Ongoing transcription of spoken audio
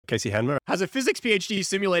Casey Hanmer. Has a physics PhD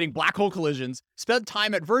simulating black hole collisions, spent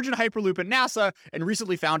time at Virgin Hyperloop at NASA, and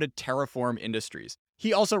recently founded Terraform Industries.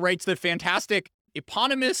 He also writes the fantastic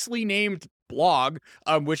eponymously named blog,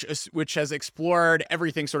 which has explored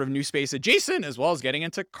everything sort of new space adjacent, as well as getting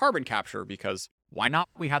into carbon capture, because why not?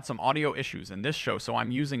 We had some audio issues in this show, so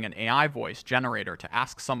I'm using an AI voice generator to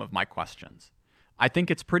ask some of my questions. I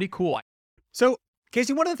think it's pretty cool. So,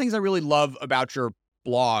 Casey, one of the things I really love about your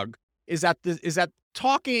blog is that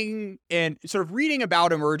talking and sort of reading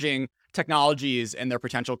about emerging technologies and their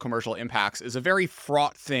potential commercial impacts is a very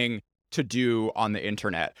fraught thing to do on the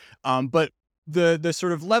internet. But the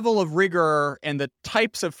sort of level of rigor and the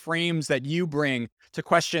types of frames that you bring to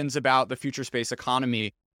questions about the future space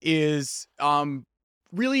economy is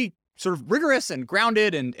really sort of rigorous and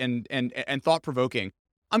grounded and thought-provoking.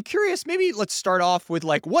 I'm curious, maybe let's start off with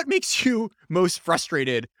like, what makes you most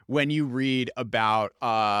frustrated when you read about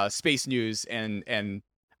space news, and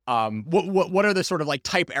what are the sort of like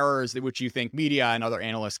type errors that which you think media and other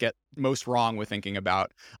analysts get most wrong with thinking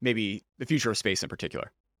about maybe the future of space in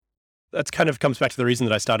particular? That kind of comes back to the reason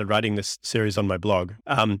that I started writing this series on my blog.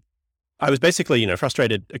 I was basically,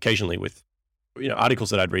 frustrated occasionally with,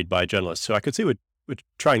 articles that I'd read by journalists who I could see were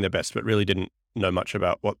trying their best, but really didn't know much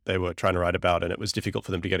about what they were trying to write about. And it was difficult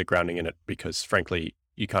for them to get a grounding in it because, frankly,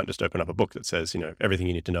 you can't just open up a book that says, everything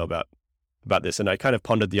you need to know about this. And I kind of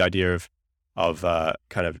pondered the idea of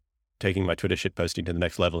kind of taking my Twitter shitposting to the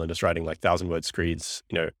next level and just writing like 1,000-word screeds,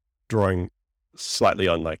 drawing slightly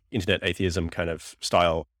on like internet atheism kind of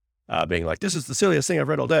style, being like, this is the silliest thing I've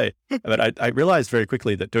read all day. But I realized very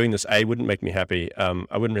quickly that doing this, wouldn't make me happy.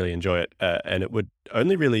 I wouldn't really enjoy it. And it would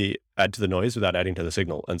only really add to the noise without adding to the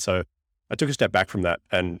signal. And so I took a step back from that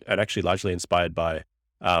and actually largely inspired by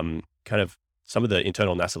kind of some of the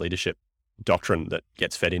internal NASA leadership doctrine that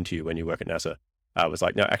gets fed into you when you work at NASA. Was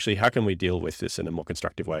like, no, actually, how can we deal with this in a more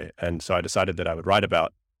constructive way? And so I decided that I would write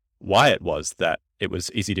about why it was that it was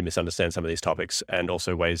easy to misunderstand some of these topics, and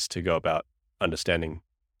also ways to go about understanding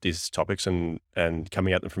these topics and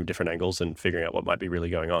coming at them from different angles and figuring out what might be really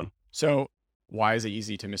going on. So why is it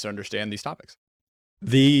easy to misunderstand these topics?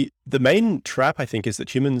 The main trap, I think, is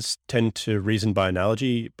that humans tend to reason by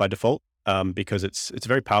analogy by default, because it's a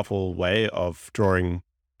very powerful way of drawing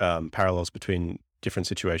parallels between different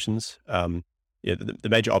situations. The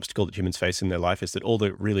major obstacle that humans face in their life is that all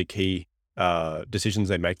the really key decisions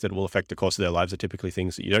they make that will affect the course of their lives are typically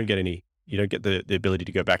things that you don't get the ability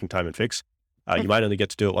to go back in time and fix. You might only get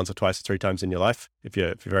to do it once or twice or 3 times in your life. If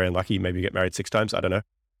you're very unlucky, maybe you get married 6 times. I don't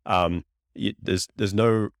know. There's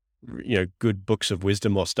no good books of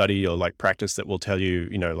wisdom or study or like practice that will tell you,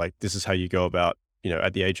 like this is how you go about,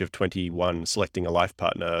 at the age of 21, selecting a life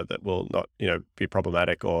partner that will not, be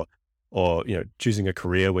problematic, or choosing a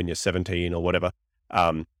career when you're 17 or whatever.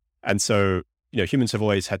 And so, humans have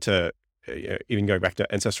always had to, even going back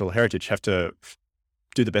to ancestral heritage, have to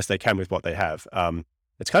do the best they can with what they have.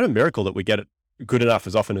 It's kind of a miracle that we get it good enough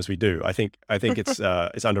as often as we do. I think it's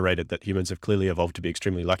underrated that humans have clearly evolved to be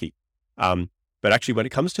extremely lucky. But actually, when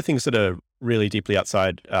it comes to things that are really deeply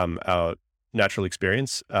outside our natural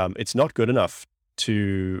experience, it's not good enough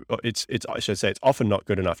to. I should say, it's often not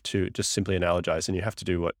good enough to just simply analogize, and you have to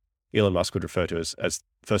do what Elon Musk would refer to as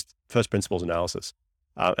first principles analysis.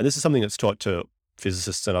 And this is something that's taught to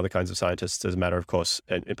physicists and other kinds of scientists as a matter of course,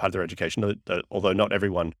 and part of their education. Although not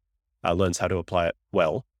everyone learns how to apply it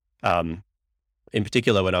well. In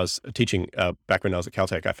particular, when I was teaching back when I was at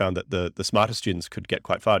Caltech, I found that the smarter students could get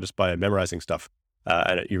quite far just by memorizing stuff.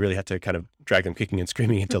 And you really had to kind of drag them kicking and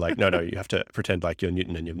screaming into like, no, you have to pretend like you're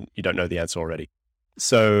Newton and you don't know the answer already.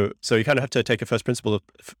 So you kind of have to take a first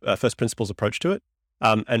principles approach to it.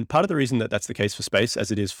 And part of the reason that that's the case for space, as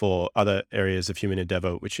it is for other areas of human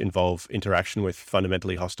endeavor, which involve interaction with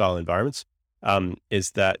fundamentally hostile environments,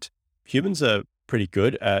 is that humans are pretty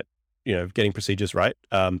good at, getting procedures right,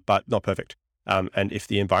 but not perfect. And if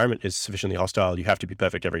the environment is sufficiently hostile, you have to be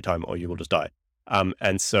perfect every time or you will just die.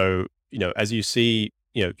 And so, as you see,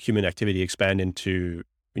 human activity expand into,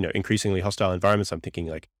 increasingly hostile environments, I'm thinking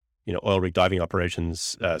like, oil rig diving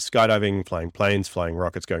operations, skydiving, flying planes, flying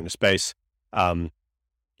rockets, going to space,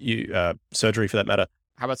 surgery for that matter.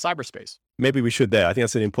 How about cyberspace? Maybe we should there. I think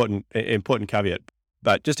that's an important caveat.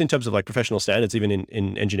 But just in terms of like professional standards, even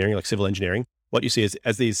in engineering, like civil engineering, what you see is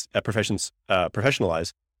as these professions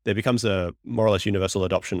professionalize, there becomes a more or less universal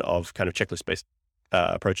adoption of kind of checklist-based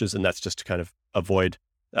approaches. And that's just to kind of avoid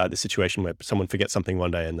the situation where someone forgets something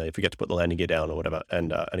one day and they forget to put the landing gear down or whatever,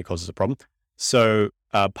 and it causes a problem. So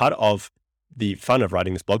part of the fun of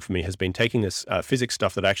writing this blog for me has been taking this physics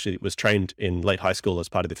stuff that actually was trained in late high school as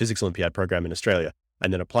part of the Physics Olympiad program in Australia,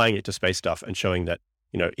 and then applying it to space stuff and showing that,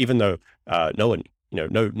 even though no one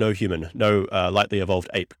no human, no lightly evolved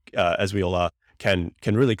ape, as we all are, can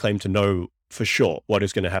really claim to know for sure what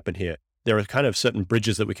is going to happen here. There are kind of certain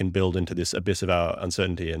bridges that we can build into this abyss of our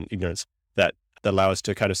uncertainty and ignorance that allow us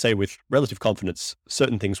to kind of say with relative confidence,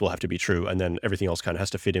 certain things will have to be true, and then everything else kind of has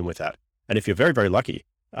to fit in with that. And if you're very, very lucky,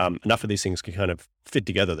 enough of these things can kind of fit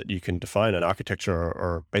together that you can define an architecture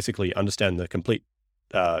or basically understand the complete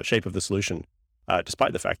shape of the solution,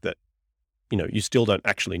 despite the fact that, you still don't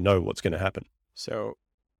actually know what's going to happen. So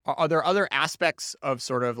are there other aspects of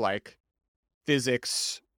sort of like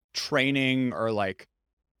physics training or like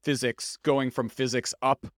physics going from physics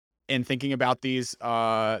up in thinking about these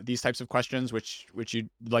types of questions, which you'd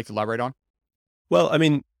like to elaborate on? Well, I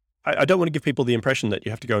mean, I don't want to give people the impression that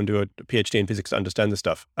you have to go and do a PhD in physics to understand this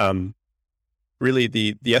stuff. Really,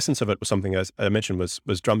 the essence of it was something, as I mentioned,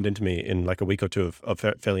 was drummed into me in like a week or two of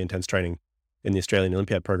fairly intense training in the Australian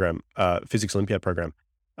Olympiad program, physics Olympiad program.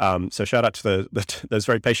 So shout out to those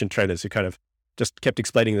very patient trainers who kind of just kept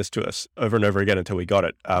explaining this to us over and over again until we got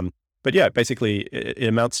it. But yeah, basically, it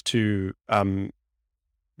amounts to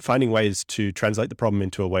finding ways to translate the problem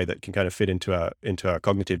into a way that can kind of fit into our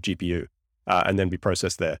cognitive GPU and then be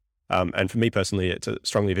processed there. And for me personally, it's a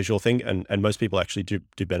strongly visual thing, and most people actually do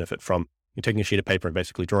benefit from taking a sheet of paper and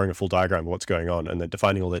basically drawing a full diagram of what's going on, and then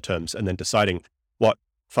defining all their terms, and then deciding what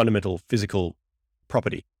fundamental physical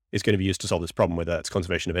property is going to be used to solve this problem, whether it's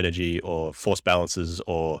conservation of energy or force balances,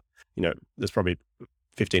 or there's probably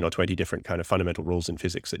 15 or 20 different kind of fundamental rules in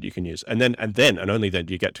physics that you can use. And only then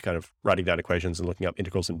do you get to kind of writing down equations and looking up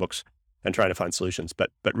integrals in books and trying to find solutions.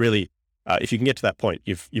 But really, if you can get to that point,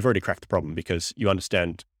 you've already cracked the problem because you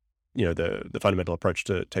understand, the fundamental approach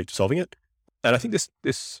to take to solving it. And I think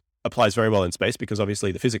this applies very well in space because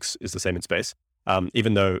obviously the physics is the same in space,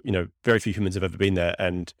 even though, very few humans have ever been there,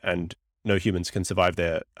 and no humans can survive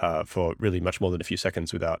there for really much more than a few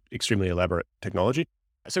seconds without extremely elaborate technology.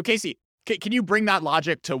 So Casey, can you bring that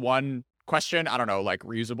logic to one question? I don't know, like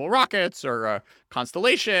reusable rockets or a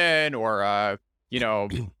constellation or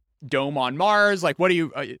dome on Mars. Like, what do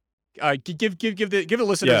you give the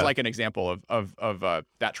listeners like an example of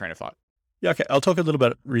that train of thought? Yeah, okay. I'll talk a little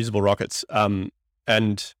about reusable rockets.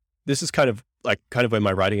 And this is kind of where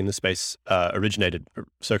my writing in this space originated,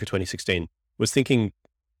 circa 2016. Was thinking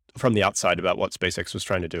from the outside about what SpaceX was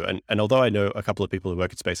trying to do. And although I know a couple of people who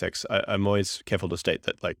work at SpaceX, I'm always careful to state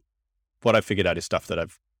that what I've figured out is stuff that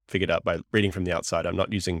I've figured out by reading from the outside. I'm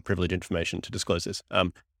not using privileged information to disclose this.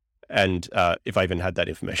 And if I even had that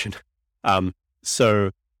information.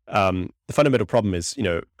 So the fundamental problem is,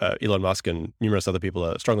 Elon Musk and numerous other people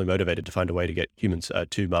are strongly motivated to find a way to get humans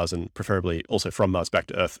to Mars, and preferably also from Mars back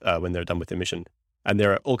to Earth when they're done with their mission. And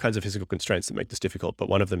there are all kinds of physical constraints that make this difficult. But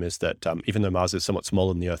one of them is that even though Mars is somewhat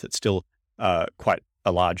smaller than the Earth, it's still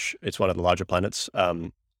it's one of the larger planets,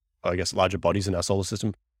 I guess larger bodies in our solar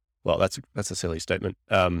system. Well, that's a silly statement.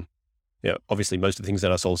 Obviously most of the things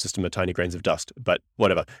in our solar system are tiny grains of dust, but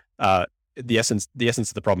whatever. The essence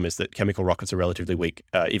of the problem is that chemical rockets are relatively weak,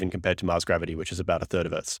 even compared to Mars gravity, which is about a third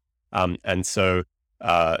of Earth's. And so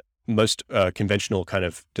most conventional kind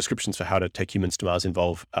of descriptions for how to take humans to Mars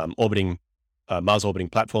involve Mars orbiting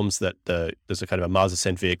platforms. That there's a kind of a Mars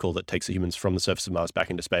ascent vehicle that takes the humans from the surface of Mars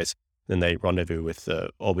back into space. Then they rendezvous with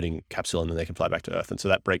the orbiting capsule, and then they can fly back to Earth. And so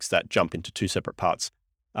that breaks that jump into two separate parts,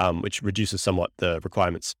 which reduces somewhat the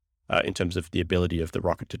requirements in terms of the ability of the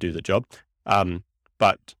rocket to do the job.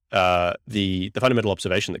 But the fundamental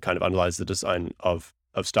observation that kind of underlies the design of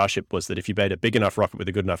Starship was that if you made a big enough rocket with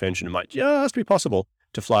a good enough engine, it might just be possible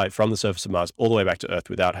to fly from the surface of Mars all the way back to Earth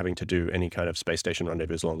without having to do any kind of space station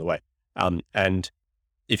rendezvous along the way. And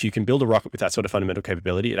if you can build a rocket with that sort of fundamental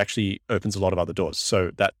capability, it actually opens a lot of other doors.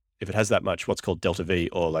 So that if it has that much, what's called delta V,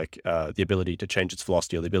 or the ability to change its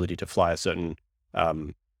velocity, or the ability to fly a certain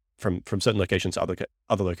from certain locations to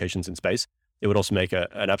other locations in space, it would also make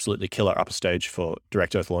an absolutely killer upper stage for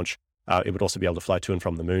direct Earth launch. It would also be able to fly to and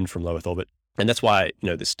from the moon from low Earth orbit. And that's why,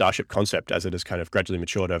 this Starship concept, as it has kind of gradually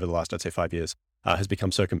matured over the last, I'd say 5 years, has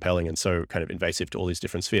become so compelling and so kind of invasive to all these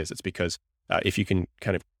different spheres. It's because if you can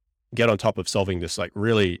kind of get on top of solving this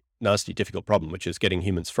really nasty, difficult problem, which is getting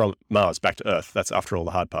humans from Mars back to Earth, that's after all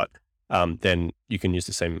the hard part, then you can use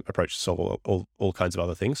the same approach to solve all kinds of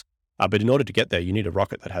other things. But in order to get there, you need a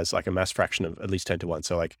rocket that has a mass fraction of at least 10 to 1.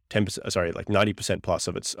 So 90% plus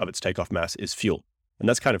of its takeoff mass is fuel. And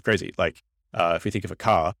that's kind of crazy. If we think of a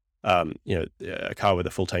car, a car with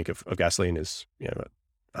a full tank of gasoline is,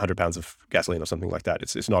 100 pounds of gasoline or something like that.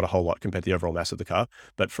 It's not a whole lot compared to the overall mass of the car.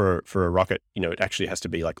 But for a rocket, it actually has to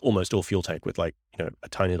be almost all fuel tank with a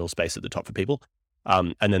tiny little space at the top for people.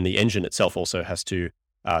 And then the engine itself also has to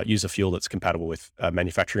use a fuel that's compatible with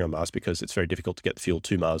manufacturing on Mars, because it's very difficult to get the fuel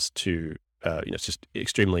to Mars to it's just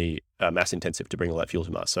extremely mass intensive to bring all that fuel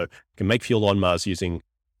to Mars. So you can make fuel on Mars using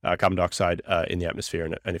carbon dioxide in the atmosphere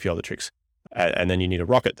and a few other tricks. And then you need a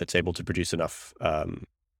rocket that's able to produce enough,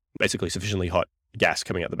 basically sufficiently hot gas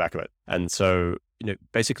coming out the back of it. And so,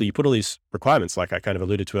 basically you put all these requirements, like I kind of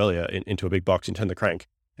alluded to earlier, into a big box and turn the crank,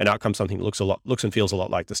 and out comes something that looks and feels a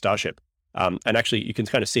lot like the Starship. And actually, you can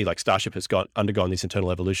kind of see like Starship has undergone these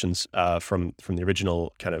internal evolutions from the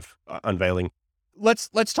original kind of unveiling. Let's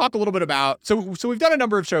talk a little bit about, so we've done a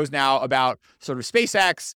number of shows now about sort of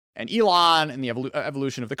SpaceX and Elon and the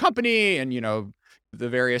evolution of the company and, the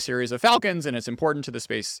various series of Falcons, and it's important to the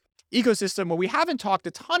space ecosystem. What we haven't talked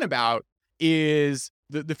a ton about is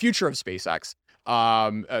the future of SpaceX,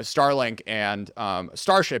 Starlink and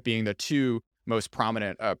Starship being the two most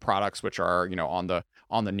prominent products, which are, on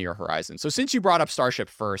the near horizon. So since you brought up Starship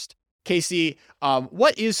first, Casey,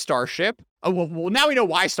 what is Starship? Well, now we know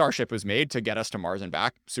why Starship was made, to get us to Mars and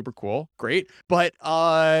back. Super cool, great. But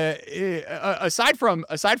aside from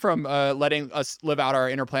letting us live out our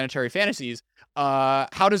interplanetary fantasies,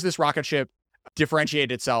 how does this rocket ship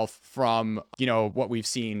differentiate itself from what we've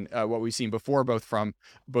seen before, both from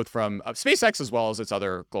SpaceX as well as its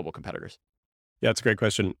other global competitors? Yeah, it's a great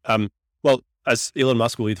question. Well, as Elon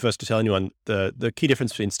Musk will be the first to tell anyone, the key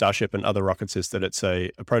difference between Starship and other rockets is that it's a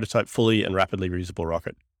prototype fully and rapidly reusable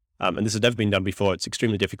rocket. And this has never been done before. It's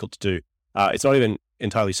extremely difficult to do. It's not even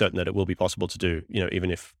entirely certain that it will be possible to do,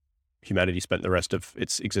 even if humanity spent the rest of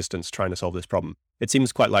its existence trying to solve this problem. It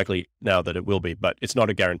seems quite likely now that it will be, but it's not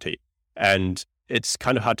a guarantee. And it's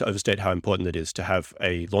kind of hard to overstate how important it is to have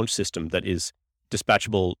a launch system that is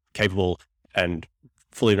dispatchable, capable, and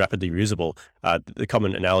fully and rapidly reusable. The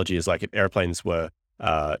common analogy is like if airplanes were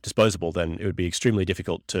disposable, then it would be extremely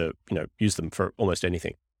difficult to use them for almost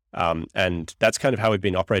anything. And that's kind of how we've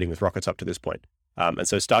been operating with rockets up to this point. And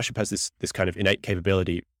so Starship has this kind of innate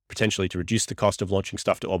capability potentially to reduce the cost of launching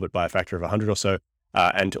stuff to orbit by a factor of 100 or so,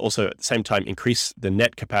 and to also at the same time increase the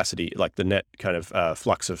net capacity, like the net kind of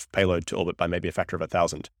flux of payload to orbit by maybe a factor of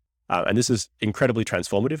 1,000. And this is incredibly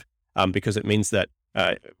transformative because it means that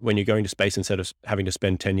when you're going to space, instead of having to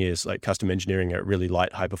spend 10 years like custom engineering a really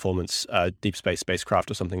light, high performance deep space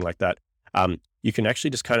spacecraft or something like that, you can actually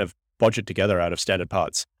just kind of bodge it together out of standard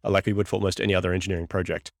parts like we would for almost any other engineering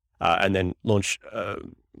project, and then launch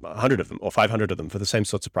 100 of them or 500 of them for the same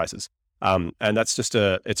sorts of prices. And that's just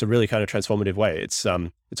it's a really kind of transformative way. It's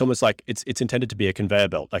almost like it's intended to be a conveyor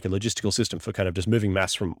belt, like a logistical system for kind of just moving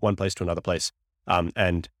mass from one place to another place.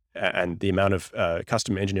 And the amount of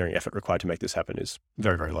custom engineering effort required to make this happen is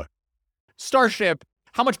very, very low. Starship,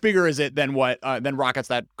 how much bigger is it than rockets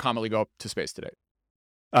that commonly go up to space today?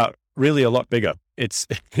 Really a lot bigger. It's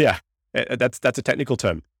that's a technical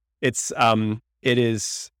term. It's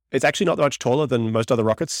actually not much taller than most other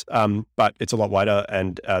rockets, but it's a lot wider,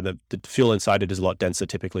 and the fuel inside it is a lot denser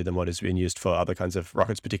typically than what is being used for other kinds of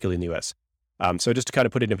rockets, particularly in the US. So just to kind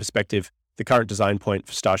of put it in perspective, the current design point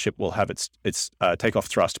for Starship will have its takeoff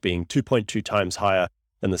thrust being 2.2 times higher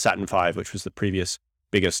than the Saturn V, which was the previous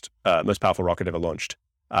biggest, most powerful rocket ever launched.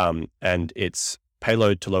 And its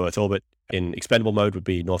payload to low Earth orbit in expendable mode would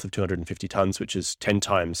be north of 250 tons, which is 10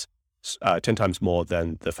 times more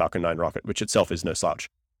than the Falcon 9 rocket, which itself is no slouch.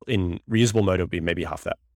 In reusable mode, it would be maybe half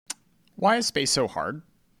that. Why is space so hard?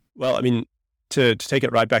 Well, I mean, to take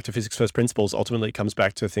it right back to physics first principles, ultimately it comes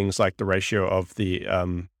back to things like the ratio of the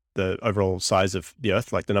overall size of the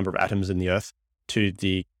Earth, like the number of atoms in the Earth, to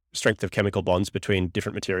the strength of chemical bonds between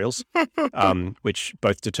different materials, which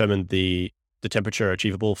both determine the temperature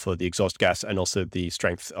achievable for the exhaust gas and also the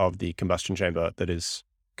strength of the combustion chamber that is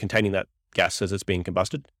containing that gas as it's being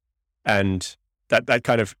combusted. And that's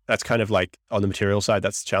kind of like on the material side,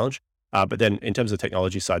 that's the challenge. But then in terms of the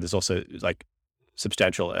technology side, there's also like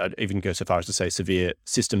substantial, I'd even go so far as to say severe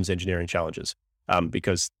systems engineering challenges,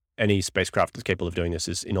 because any spacecraft that's capable of doing this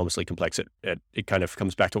is enormously complex. It kind of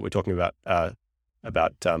comes back to what we're talking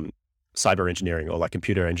about cyber engineering or like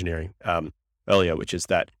computer engineering earlier, which is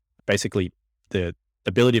that basically the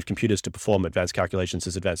ability of computers to perform advanced calculations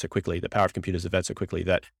has advanced so quickly, the power of computers advanced so quickly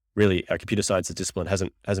that really computer science as a discipline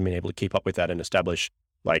hasn't been able to keep up with that and establish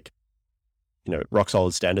like, rock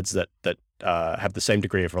solid standards that have the same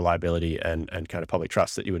degree of reliability and kind of public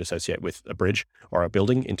trust that you would associate with a bridge or a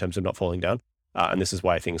building in terms of not falling down. And this is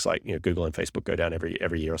why things like Google and Facebook go down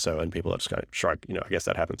every year or so, and people are just kind of shrug. I guess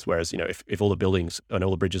that happens. Whereas if all the buildings and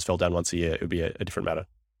all the bridges fell down once a year, it would be a different matter.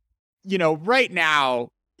 Right now,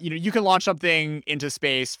 you can launch something into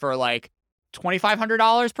space for like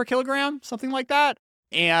 $2,500 per kilogram, something like that.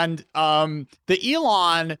 And the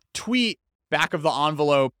Elon tweet back of the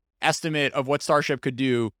envelope estimate of what Starship could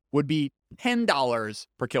do would be $10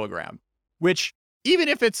 per kilogram, which even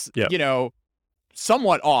if it's, Yeah.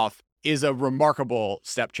 somewhat off, is a remarkable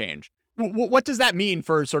step change. What does that mean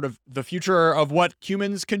for sort of the future of what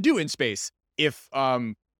humans can do in space if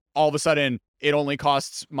all of a sudden it only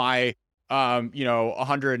costs my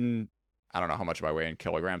 100 and I don't know how much I weigh in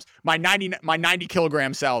kilograms, my 90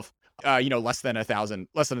 kilogram self, less than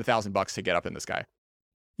 $1,000 to get up in the sky?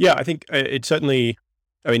 Yeah, I think it certainly.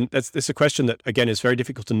 I mean, that's a question that again is very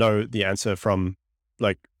difficult to know the answer from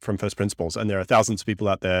first principles. And there are thousands of people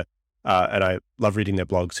out there, and I love reading their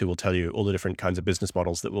blogs who will tell you all the different kinds of business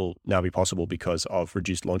models that will now be possible because of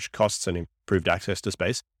reduced launch costs and improved access to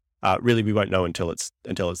space. Really, we won't know until it's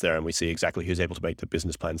there and we see exactly who's able to make the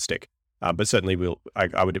business plan stick. But certainly,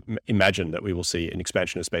 I would imagine that we will see an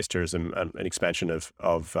expansion of space tourism, an expansion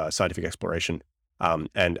of scientific exploration,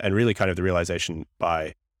 and really kind of the realization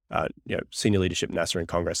by senior leadership in NASA and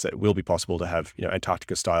Congress that it will be possible to have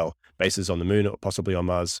Antarctica-style bases on the moon or possibly on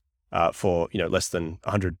Mars for less than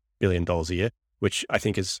 $100 billion a year, which I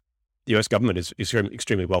think is the U.S. government is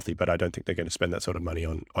extremely wealthy, but I don't think they're going to spend that sort of money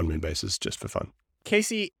on moon bases just for fun.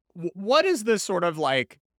 Casey, what is the sort of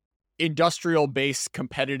like industrial base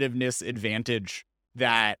competitiveness advantage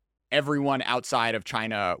that everyone outside of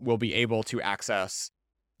China will be able to access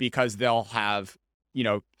because they'll have,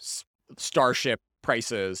 Starship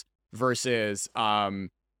prices versus,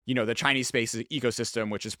 the Chinese space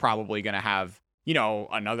ecosystem, which is probably going to have,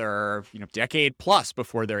 another, decade plus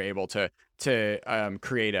before they're able to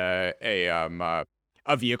create a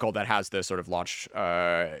vehicle that has the sort of launch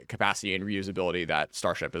capacity and reusability that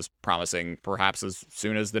Starship is promising, perhaps as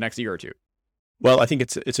soon as the next year or two? Well, I think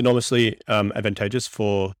it's enormously advantageous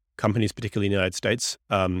for companies, particularly in the United States,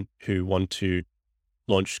 who want to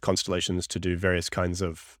launch constellations to do various kinds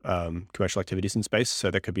of commercial activities in space. So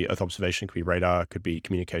that could be Earth observation, could be radar, could be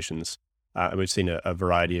communications. And we've seen a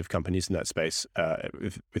variety of companies in that space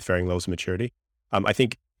with varying levels of maturity. I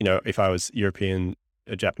think, if I was European,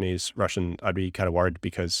 Japanese, Russian, I'd be kind of worried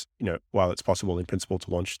because, while it's possible in principle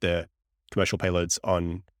to launch their commercial payloads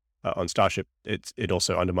on Starship, it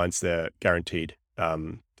also undermines their guaranteed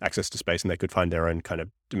access to space, and they could find their own kind of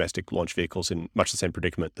domestic launch vehicles in much the same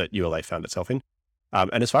predicament that ULA found itself in.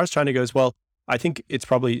 And as far as China goes, well, I think it's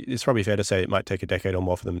probably fair to say it might take a decade or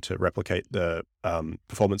more for them to replicate the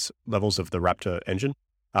performance levels of the Raptor engine.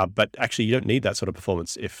 But actually, you don't need that sort of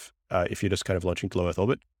performance if you're just kind of launching to low Earth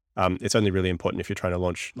orbit. It's only really important if you're trying to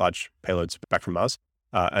launch large payloads back from Mars.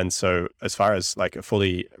 And so as far as like a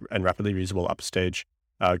fully and rapidly reusable upper stage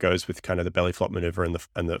goes with kind of the belly flop maneuver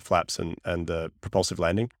and the flaps and the propulsive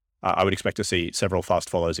landing, I would expect to see several fast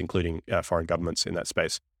follows, including foreign governments in that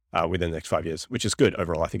space within the next 5 years, which is good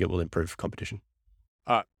overall. I think it will improve competition.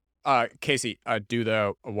 Casey,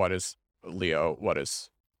 what is LEO? What is,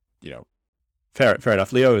 Fair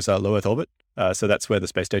enough. LEO is low Earth orbit. So that's where the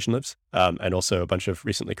space station lives, and also a bunch of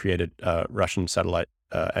recently created Russian satellite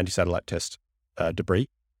anti-satellite test debris.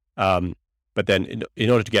 But then, in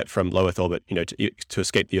order to get from low Earth orbit, to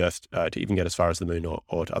escape the Earth, to even get as far as the Moon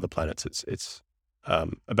or to other planets, it's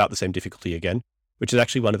about the same difficulty again. Which is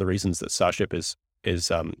actually one of the reasons that Starship is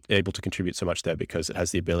able to contribute so much there, because it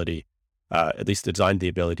has the ability, at least designed the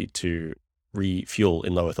ability to refuel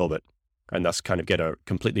in low Earth orbit, and thus kind of get a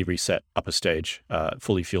completely reset upper stage,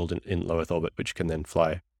 fully fueled in low Earth orbit, which can then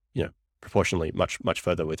fly, proportionally much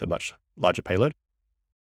further with a much larger payload.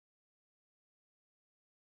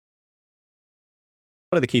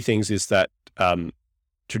 One of the key things is that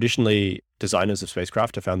traditionally designers of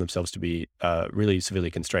spacecraft have found themselves to be really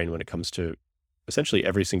severely constrained when it comes to essentially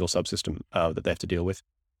every single subsystem that they have to deal with,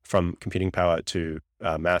 from computing power to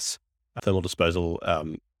mass, thermal disposal.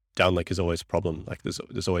 Downlink is always a problem. Like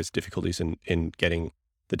there's always difficulties in getting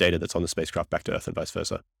the data that's on the spacecraft back to Earth and vice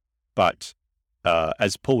versa. But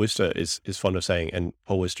as Paul Wister is fond of saying, and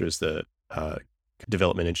Paul Wister is the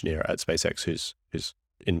development engineer at SpaceX, who's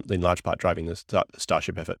in large part driving the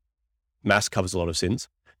Starship effort, mass covers a lot of sins.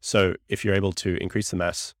 So if you're able to increase the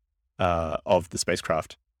mass of the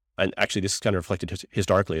spacecraft, and actually this is kind of reflected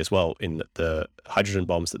historically as well in the hydrogen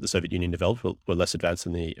bombs that the Soviet Union developed were less advanced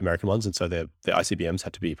than the American ones. And so their ICBMs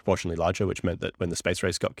had to be proportionally larger, which meant that when the space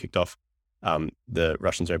race got kicked off, the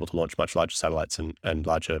Russians were able to launch much larger satellites and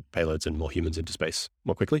larger payloads and more humans into space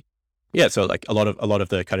more quickly. Yeah, so like a lot of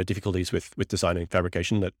the kind of difficulties with design and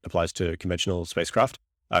fabrication that applies to conventional spacecraft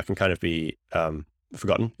can kind of be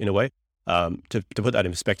forgotten in a way. To put that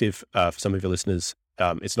in perspective, for some of your listeners,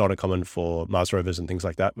 it's not uncommon for Mars rovers and things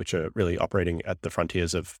like that, which are really operating at the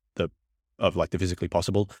frontiers of the physically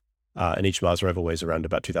possible. And each Mars rover weighs around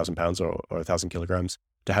about 2,000 pounds or 1,000 kilograms,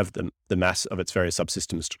 to have the mass of its various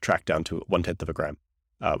subsystems tracked down to 1/10 of a gram,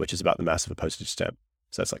 which is about the mass of a postage stamp.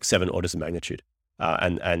 So that's like 7 orders of magnitude.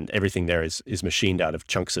 and everything there is machined out of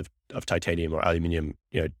chunks of titanium or aluminium,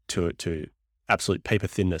 to absolute paper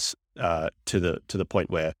thinness, to the point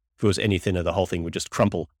where if it was any thinner, the whole thing would just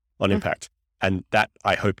crumple on impact. And that,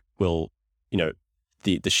 I hope, will,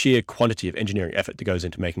 the sheer quantity of engineering effort that goes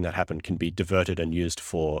into making that happen can be diverted and used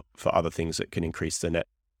for other things that can increase the net,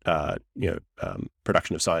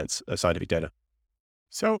 production of scientific data.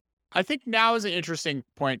 So I think now is an interesting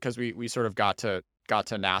point, because we sort of got to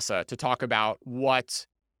NASA to talk about what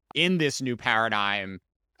in this new paradigm,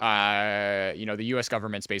 the U.S.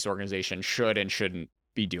 government space organization should and shouldn't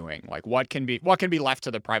be doing. Like what can be left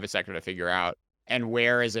to the private sector to figure out, and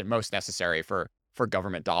where is it most necessary for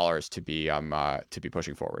government dollars to be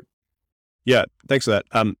pushing forward. Yeah, thanks for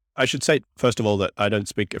that. I should say, first of all, that I don't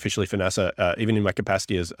speak officially for NASA, even in my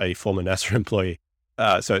capacity as a former NASA employee.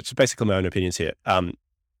 So it's basically my own opinions here.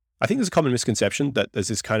 I think there's a common misconception that there's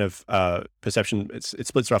this kind of perception, it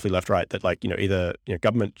splits roughly left-right, that either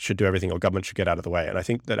government should do everything or government should get out of the way. And I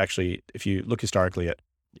think that actually, if you look historically at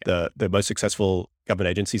the most successful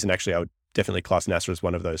government agencies, and actually I would definitely class NASA as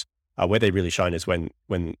one of those, where they really shine is when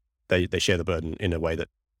they share the burden in a way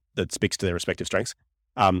that speaks to their respective strengths.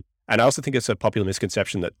 And I also think it's a popular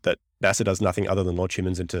misconception that NASA does nothing other than launch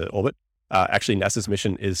humans into orbit. Actually, NASA's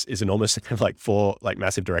mission is enormous. Like 4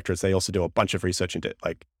 massive directorates. They also do a bunch of research into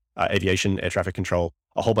aviation, air traffic control,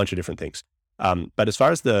 a whole bunch of different things. But as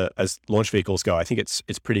far as launch vehicles go, I think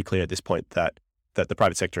it's pretty clear at this point that the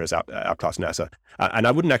private sector has outclassed NASA. And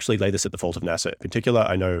I wouldn't actually lay this at the fault of NASA. In particular,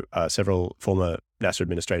 I know several former NASA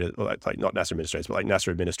administrators, not NASA administrators, but NASA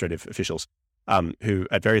administrative officials, who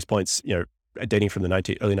at various points, dating from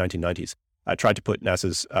the early 1990s, tried to put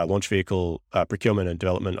NASA's launch vehicle procurement and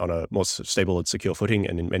development on a more stable and secure footing,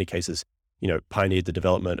 and in many cases, pioneered the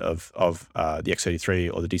development of the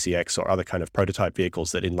X-33 or the DCX or other kind of prototype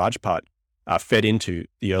vehicles that in large part fed into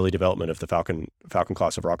the early development of the Falcon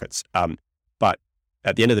class of rockets. But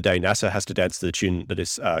at the end of the day, NASA has to dance to the tune that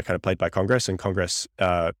is kind of played by Congress, and Congress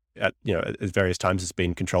at various times has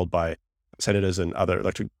been controlled by senators and other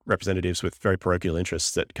elected representatives with very parochial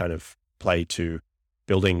interests that kind of play to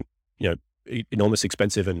building, enormous,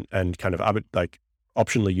 expensive and kind of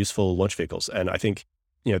optionally useful launch vehicles. And I think,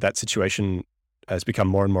 that situation has become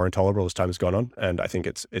more and more intolerable as time has gone on. And I think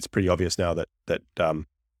it's pretty obvious now that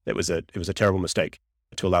it was a terrible mistake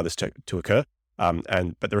to allow this to occur.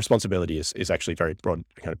 But the responsibility is actually very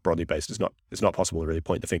broadly based. It's not possible to really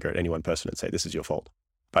point the finger at any one person and say, this is your fault.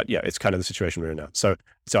 But yeah, it's kind of the situation we're in now. So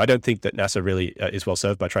I don't think that NASA really is well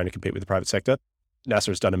served by trying to compete with the private sector. NASA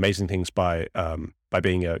has done amazing things by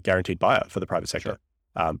being a guaranteed buyer for the private sector,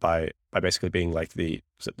 by basically being like the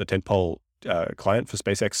tentpole client for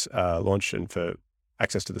SpaceX launch and for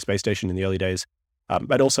access to the space station in the early days.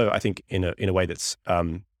 But also, I think in a way that's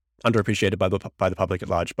underappreciated by the public at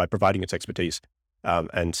large, by providing its expertise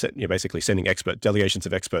and basically sending delegations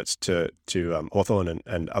of experts to Hawthorne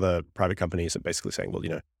and other private companies, and basically saying, well,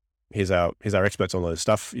 here's our experts on all this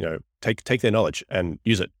stuff. Take their knowledge and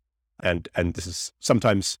use it. And this is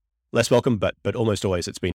sometimes less welcome, but almost always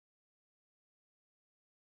it's been.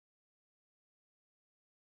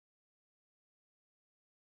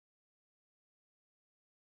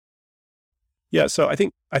 Yeah, so I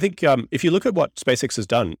think if you look at what SpaceX has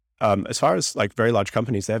done, as far as very large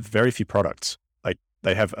companies, they have very few products.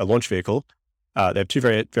 They have a launch vehicle, they have 2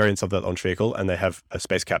 variants of that launch vehicle, and they have a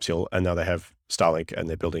space capsule, and now they have Starlink, and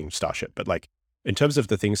they're building Starship. But in terms of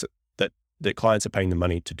the things that clients are paying the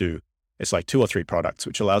money to do, it's 2 or 3 products,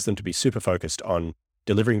 which allows them to be super focused on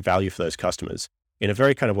delivering value for those customers in a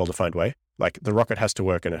very kind of well-defined way. The rocket has to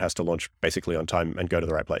work and it has to launch basically on time and go to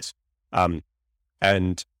the right place.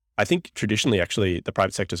 And I think traditionally, actually, the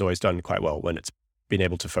private sector has always done quite well when it's been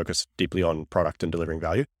able to focus deeply on product and delivering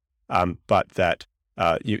value. But that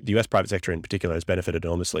the US private sector in particular has benefited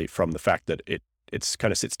enormously from the fact that it's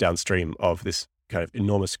kind of sits downstream of this kind of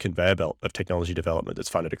enormous conveyor belt of technology development that's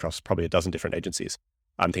funded across probably a dozen different agencies.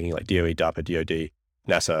 I'm thinking DOE, DARPA, DOD,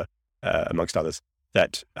 NASA, amongst others,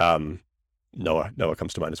 that NOAA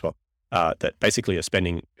comes to mind as well, that basically are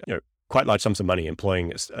spending quite large sums of money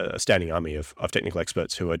employing a standing army of technical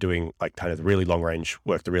experts who are doing kind of the really long range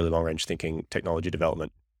work, the really long range thinking, technology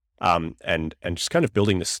development, and just kind of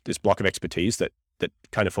building this block of expertise that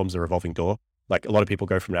kind of forms a revolving door. A lot of people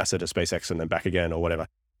go from NASA to SpaceX and then back again or whatever.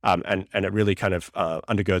 And it really kind of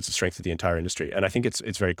undergirds the strength of the entire industry. And I think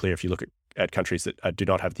it's very clear if you look at countries that do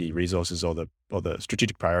not have the resources or the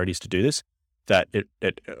strategic priorities to do this, that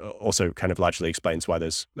it also kind of largely explains why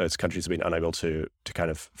those countries have been unable to kind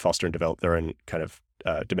of foster and develop their own kind of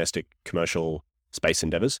domestic commercial space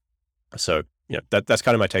endeavors. So that's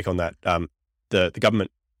kind of my take on that. The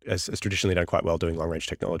government has traditionally done quite well doing long-range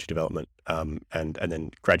technology development, and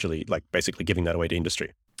then gradually, like, basically giving that away to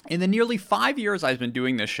industry. In the nearly 5 years I've been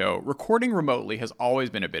doing this show, recording remotely has always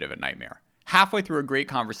been a bit of a nightmare. Halfway through a great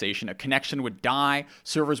conversation, a connection would die,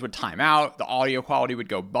 servers would time out, the audio quality would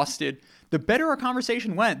go busted. The better a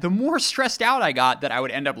conversation went, the more stressed out I got that I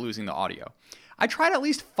would end up losing the audio. I tried at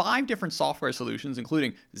least 5 different software solutions,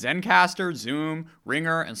 including Zencastr, Zoom,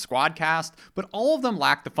 Ringer, and Squadcast, but all of them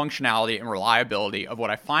lacked the functionality and reliability of what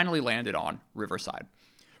I finally landed on, Riverside.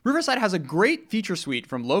 Riverside has a great feature suite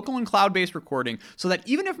from local and cloud-based recording so that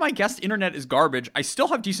even if my guest internet is garbage, I still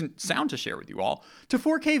have decent sound to share with you all, to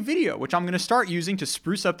 4K video, which I'm going to start using to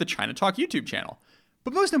spruce up the China Talk YouTube channel.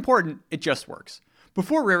 But most important, it just works.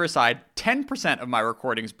 Before Riverside, 10% of my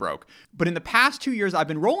recordings broke, but in the past 2 years I've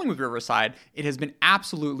been rolling with Riverside, it has been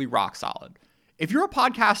absolutely rock solid. If you're a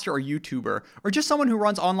podcaster or YouTuber, or just someone who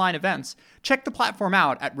runs online events, check the platform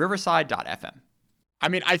out at riverside.fm. I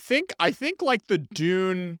mean, I think like the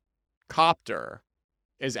Dune copter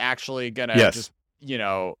is actually gonna just,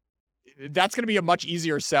 that's gonna be a much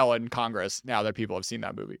easier sell in Congress now that people have seen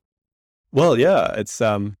that movie. Well, yeah, it's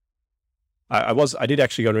I did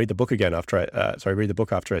actually go and read the book again after read the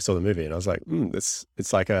book after I saw the movie, and I was like, it's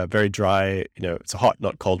like a very dry, it's a hot,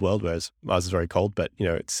 not cold world, whereas Mars is very cold, but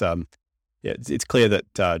it's clear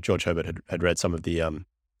that George Herbert had read some of the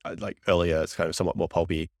like earlier, kind of somewhat more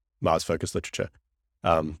pulpy Mars focused literature.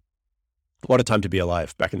 What a time to be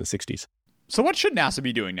alive back in the 60s. So what should NASA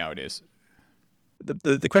be doing nowadays?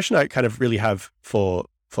 The question I kind of really have for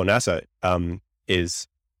NASA is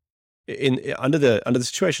under the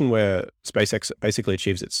situation where SpaceX basically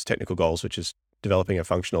achieves its technical goals, which is developing a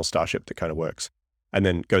functional starship that kind of works, and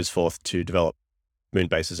then goes forth to develop moon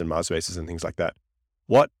bases and Mars bases and things like that.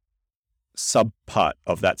 What subpart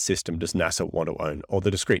of that system does NASA want to own, or the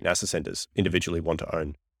discrete NASA centers individually want to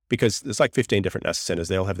own? Because there's like 15 different NASA centers.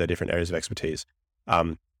 They all have their different areas of expertise.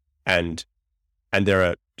 And there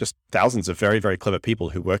are just thousands of very, very clever people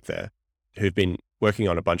who work there who've been working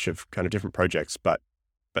on a bunch of kind of different projects, but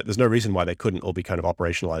there's no reason why they couldn't all be kind of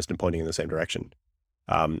operationalized and pointing in the same direction.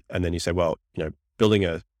 And then you say, well, building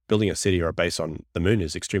a city or a base on the moon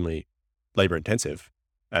is extremely labor intensive.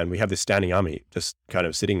 And we have this standing army just kind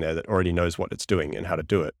of sitting there that already knows what it's doing and how to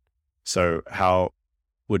do it. So how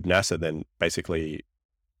would NASA then basically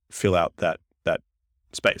fill out that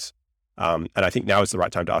space? And I think now is the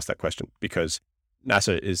right time to ask that question, because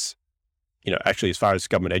NASA is, actually, as far as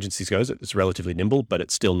government agencies goes, it's relatively nimble, but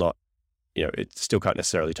it's still not, it still can't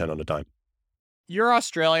necessarily turn on a dime. You're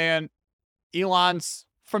Australian. Elon's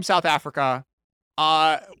from South Africa.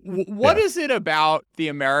 What is it about the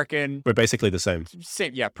American? We're basically the same.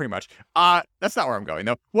 Yeah, pretty much. That's not where I'm going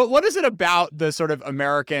though. What is it about the sort of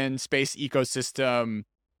American space ecosystem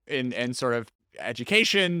and sort of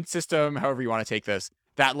education system, however you want to take this,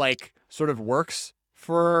 that like sort of works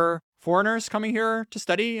for foreigners coming here to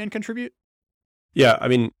study and contribute? Yeah, I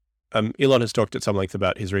mean, Elon has talked at some length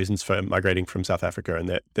about his reasons for migrating from South Africa,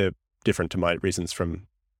 and they're different to my reasons from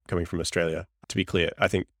coming from Australia. To be clear, I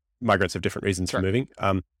think migrants have different reasons for moving.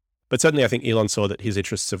 But certainly I think Elon saw that his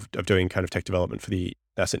interests of doing kind of tech development for the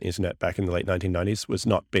nascent internet back in the late 1990s was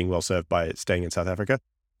not being well served by staying in South Africa.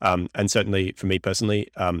 And certainly for me personally,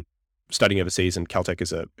 studying overseas, and Caltech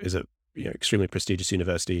is a extremely prestigious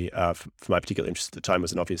university for my particular interest at the time,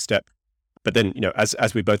 was an obvious step. But then,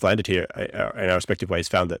 as we both landed here in our respective ways,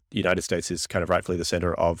 found that the United States is kind of rightfully the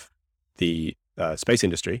center of the space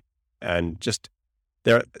industry. And just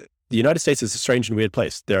the United States is a strange and weird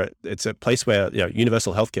place. It's a place where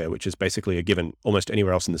universal healthcare, which is basically a given almost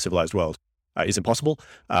anywhere else in the civilized world, is impossible.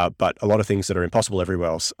 But a lot of things that are impossible everywhere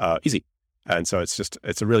else are easy. And so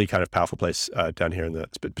it's a really kind of powerful place down here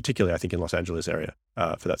particularly I think in Los Angeles area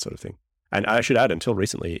for that sort of thing. And I should add, until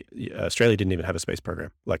recently, Australia didn't even have a space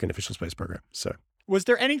program, like an official space program. So was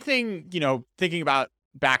there anything, thinking about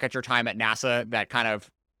back at your time at NASA, that kind of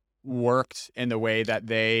worked in the way that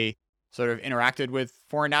they sort of interacted with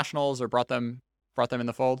foreign nationals or brought them in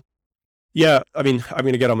the fold? Yeah, I mean, I'm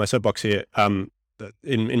going to get on my soapbox here.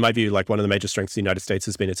 In my view, like one of the major strengths of the United States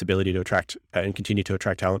has been its ability to attract and continue to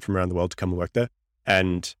attract talent from around the world to come and work there.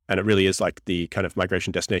 And it really is like the kind of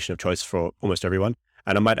migration destination of choice for almost everyone.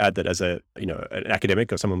 And I might add that as an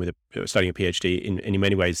academic or someone with studying a PhD, in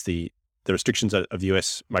many ways, the restrictions of the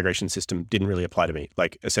US migration system didn't really apply to me.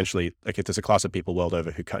 Like essentially, like if there's a class of people world over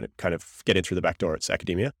who kind of get in through the back door, it's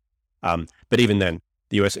academia. But even then,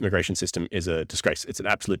 the US immigration system is a disgrace. It's an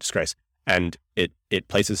absolute disgrace. And it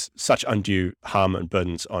places such undue harm and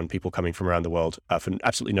burdens on people coming from around the world for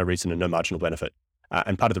absolutely no reason and no marginal benefit.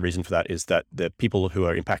 And part of the reason for that is that the people who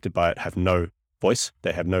are impacted by it have no voice.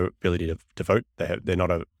 They have no ability to vote. They're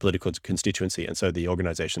not a political constituency. And so the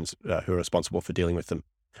organizations who are responsible for dealing with them,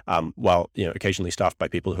 while occasionally staffed by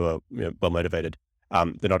people who are well motivated,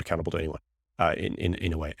 they're not accountable to anyone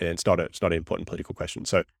in a way. And it's not an important political question.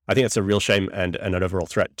 So I think that's a real shame and an overall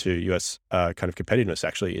threat to US kind of competitiveness.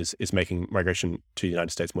 Actually, is making migration to the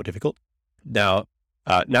United States more difficult. Now,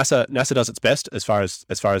 NASA does its best as far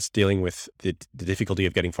as dealing with the difficulty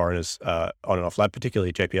of getting foreigners on and off lab.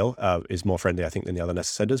 Particularly JPL is more friendly, I think, than the other NASA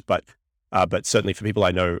centers. But certainly for people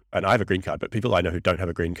I know, and I have a green card, but people I know who don't have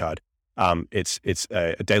a green card, it's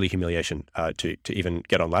a daily humiliation to even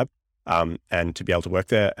get on lab and to be able to work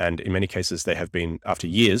there. And in many cases, they have been, after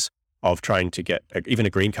years of trying to get even a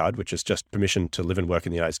green card, which is just permission to live and work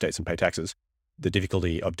in the United States and pay taxes, the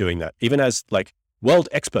difficulty of doing that, even as like world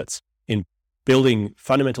experts in building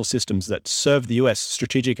fundamental systems that serve the US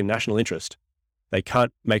strategic and national interest, they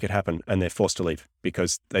can't make it happen and they're forced to leave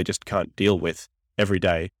because they just can't deal with every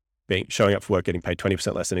day showing up for work, getting paid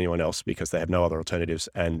 20% less than anyone else because they have no other alternatives,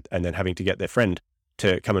 and then having to get their friend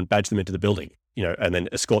to come and badge them into the building, and then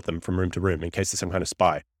escort them from room to room in case there's some kind of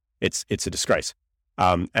spy. It's a disgrace.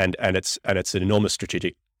 And it's an enormous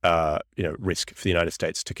strategic risk for the United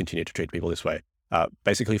States to continue to treat people this way,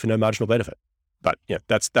 basically for no marginal benefit. But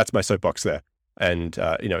that's my soapbox there. And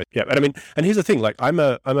and I mean, and here's the thing: like, I'm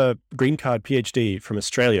a green card PhD from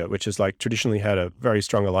Australia, which has like traditionally had a very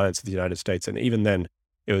strong alliance with the United States, and even then,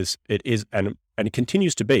 it is, and it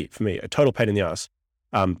continues to be for me a total pain in the ass.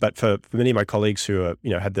 But for many of my colleagues who are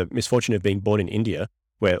had the misfortune of being born in India,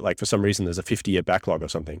 where like for some reason there's a 50-year backlog or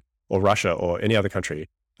something, or Russia or any other country,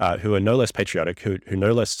 who are no less patriotic, who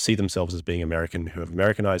no less see themselves as being American, who have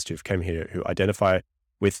Americanized, who've come here, who identify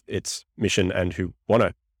with its mission, and who want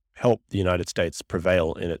to help the United States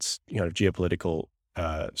prevail in its geopolitical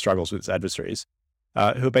struggles with its adversaries,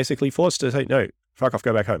 who are basically forced to say, no, fuck off,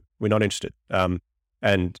 go back home. We're not interested.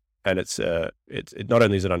 And it's not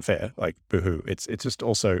only is it unfair, like boohoo, it's just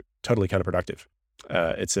also totally counterproductive.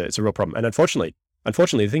 It's a real problem. And unfortunately,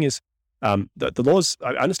 the thing is, the laws,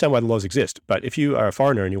 I understand why the laws exist, but if you are a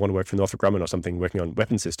foreigner and you want to work for Northrop Grumman or something working on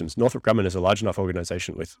weapon systems, Northrop Grumman is a large enough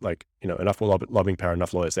organization with enough lobbying power,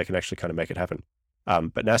 enough lawyers, they can actually kind of make it happen.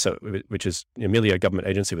 But NASA, which is merely a government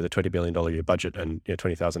agency with a $20 billion a year budget and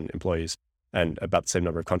 20,000 employees and about the same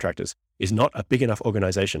number of contractors, is not a big enough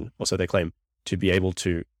organization, or so they claim, to be able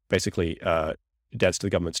to basically dance to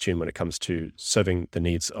the government's tune when it comes to serving the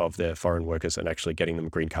needs of their foreign workers and actually getting them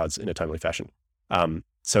green cards in a timely fashion.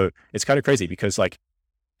 So it's kind of crazy because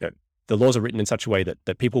the laws are written in such a way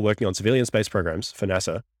that people working on civilian space programs for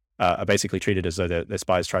NASA are basically treated as though they're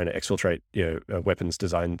spies trying to exfiltrate weapons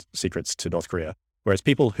design secrets to North Korea. Whereas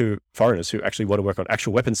foreigners who actually want to work on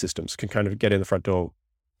actual weapon systems can kind of get in the front door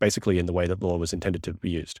basically in the way that the law was intended to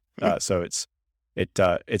be used. So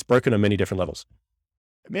it's broken on many different levels.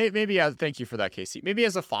 Maybe thank you for that, Casey. Maybe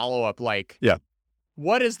as a follow-up, yeah,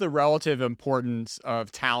 what is the relative importance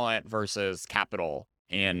of talent versus capital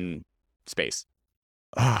in space?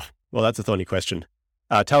 Well, that's a thorny question.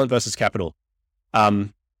 Talent versus capital. Well,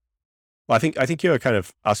 I think you're kind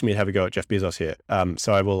of asking me to have a go at Jeff Bezos here.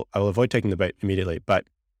 So I will avoid taking the bait immediately. But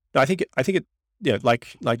no, I think it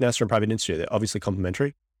like NASA and private industry, they're obviously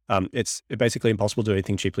complementary. It's basically impossible to do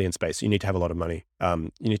anything cheaply in space. You need to have a lot of money.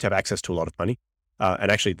 You need to have access to a lot of money.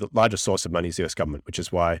 And actually, the largest source of money is the US government, which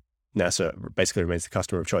is why NASA basically remains the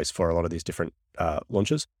customer of choice for a lot of these different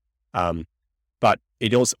launches. But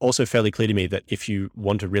it is also fairly clear to me that if you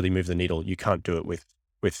want to really move the needle, you can't do it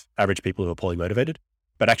with average people who are poorly motivated.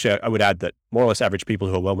 But actually, I would add that more or less average people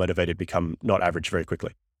who are well motivated become not average very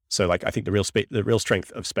quickly. So I think the real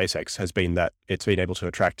strength of SpaceX has been that it's been able to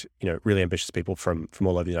attract really ambitious people from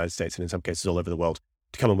all over the United States and in some cases all over the world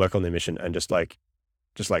to come and work on their mission and just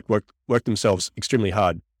work themselves extremely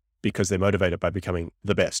hard because they're motivated by becoming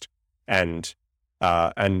the best. And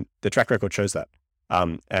the track record shows that.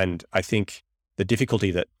 And I think the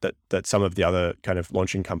difficulty that some of the other kind of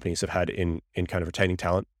launching companies have had in kind of retaining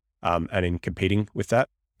talent and in competing with that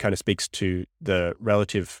kind of speaks to the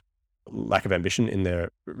relative lack of ambition in their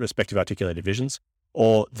respective articulated visions,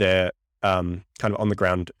 or their kind of on the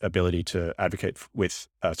ground ability to advocate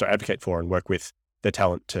for and work with their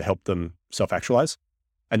talent to help them self-actualize.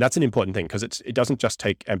 And that's an important thing because it doesn't just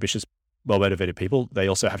take ambitious, well-motivated people. They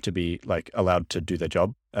also have to be allowed to do their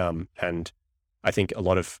job. And I think a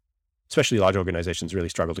lot of, especially large organizations, really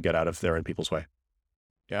struggle to get out of their own people's way.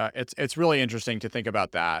 Yeah, it's really interesting to think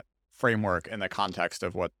about that framework in the context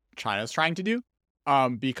of what China is trying to do,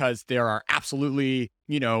 because there are absolutely,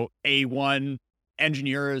 A1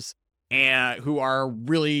 engineers who are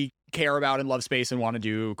really care about and love space and want to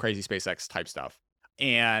do crazy SpaceX type stuff.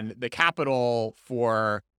 And the capital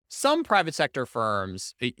for some private sector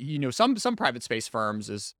firms, some private space firms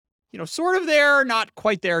is, sort of there, not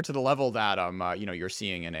quite there to the level that you're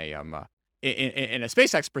seeing in a in a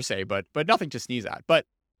SpaceX per se, but nothing to sneeze at. But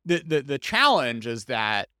the challenge is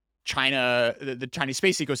that China, the Chinese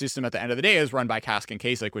space ecosystem at the end of the day is run by CASC and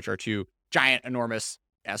CASIC, which are two giant, enormous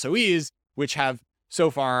SOEs, which have so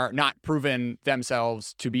far not proven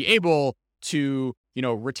themselves to be able to,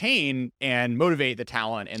 retain and motivate the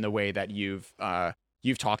talent in the way that you've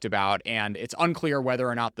talked about. And it's unclear whether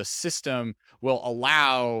or not the system will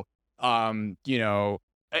allow, a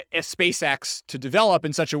SpaceX to develop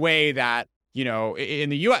in such a way that, in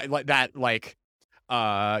the US,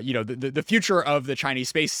 the future of the Chinese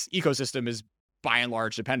space ecosystem is by and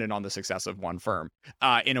large dependent on the success of one firm,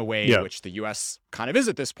 in a way which the US kind of is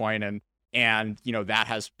at this point. And that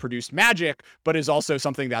has produced magic, but is also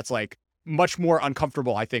something that's like much more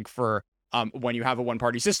uncomfortable, I think, for when you have a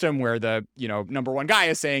one-party system where the number one guy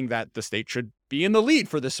is saying that the state should be in the lead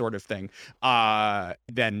for this sort of thing,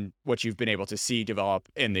 than what you've been able to see develop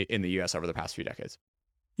in the US over the past few decades.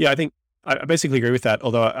 Yeah, I think I basically agree with that,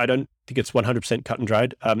 although I don't think it's 100% cut and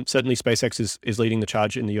dried. Certainly SpaceX is leading the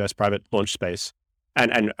charge in the US private launch space.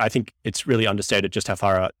 And I think it's really understated just how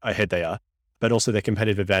far ahead they are. But also their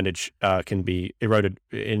competitive advantage can be eroded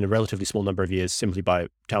in a relatively small number of years simply by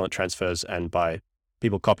talent transfers and by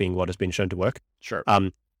people copying what has been shown to work. Sure.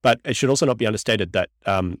 But it should also not be understated that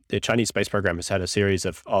the Chinese space program has had a series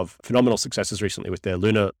of phenomenal successes recently with their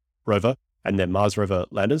lunar rover and their Mars rover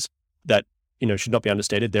landers that, should not be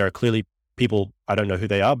understated. There are clearly people, I don't know who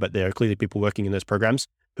they are, but there are clearly people working in those programs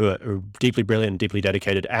who are deeply brilliant and deeply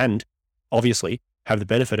dedicated and obviously have the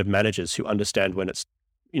benefit of managers who understand when it's,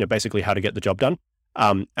 basically how to get the job done.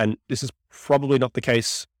 And this is probably not the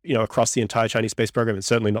case, across the entire Chinese space program. It's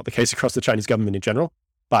certainly not the case across the Chinese government in general.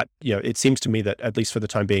 But, it seems to me that at least for the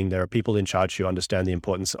time being, there are people in charge who understand the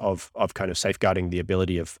importance of kind of safeguarding the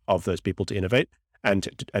ability of those people to innovate and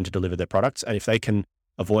to deliver their products. And if they can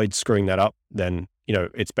avoid screwing that up, then,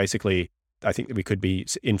 it's basically, I think that we could be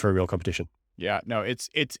in for a real competition. Yeah, no,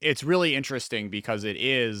 it's really interesting because it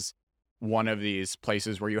is one of these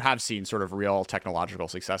places where you have seen sort of real technological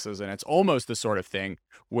successes. And it's almost the sort of thing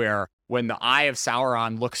where when the eye of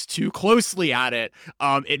Sauron looks too closely at it,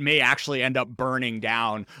 it may actually end up burning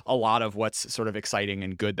down a lot of what's sort of exciting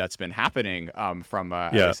and good that's been happening from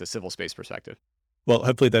at least a civil space perspective. Well,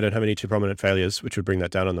 hopefully they don't have any too prominent failures, which would bring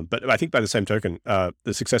that down on them. But I think by the same token,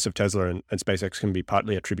 the success of Tesla and SpaceX can be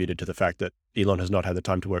partly attributed to the fact that Elon has not had the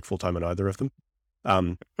time to work full time on either of them.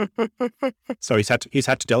 So he's had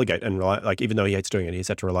to delegate and rely, like, even though he hates doing it, he's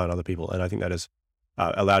had to rely on other people. And I think that has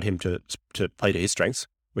allowed him to play to his strengths,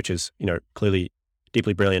 which is, clearly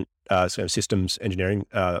deeply brilliant sort of systems engineering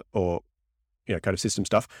or, kind of system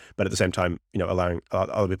stuff. But at the same time, allowing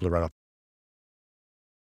other people to run up.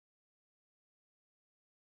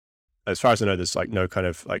 As far as I know, there's like no kind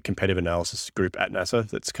of like competitive analysis group at NASA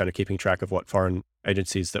that's kind of keeping track of what foreign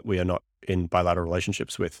agencies that we are not in bilateral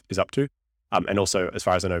relationships with is up to. And also, as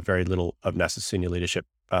far as I know, very little of NASA's senior leadership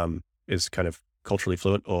is kind of culturally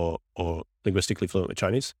fluent or linguistically fluent with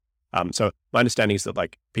Chinese. So my understanding is that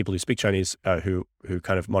like people who speak Chinese, who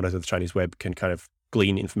kind of monitor the Chinese web, can kind of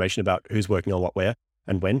glean information about who's working on what, where,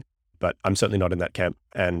 and when. But I'm certainly not in that camp,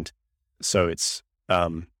 and so it's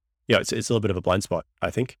it's a little bit of a blind spot,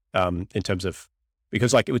 I think, in terms of,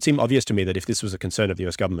 because like it would seem obvious to me that if this was a concern of the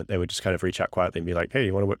US government, they would just kind of reach out quietly and be like, hey,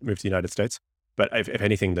 you want to move to the United States? But if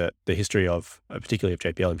anything, the history of, particularly of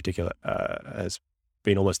JPL in particular, has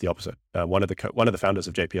been almost the opposite. One of the founders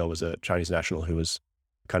of JPL was a Chinese national who was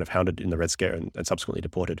kind of hounded in the Red Scare and subsequently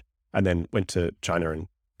deported, and then went to China and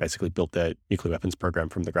basically built their nuclear weapons program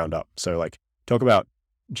from the ground up. So like, talk about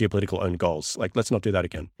geopolitical own goals. Like, let's not do that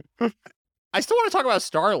again. I still want to talk about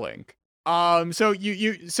Starlink.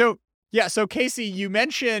 So Casey, you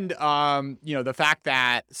mentioned, the fact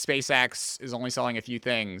that SpaceX is only selling a few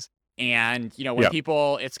things. And, when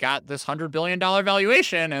people, it's got this $100 billion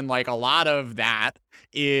valuation, and like a lot of that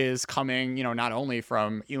is coming, not only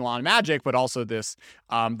from Elon magic, but also this,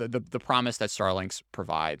 the promise that Starlinks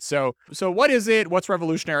provides. So what is it? What's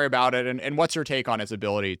revolutionary about it? And what's your take on its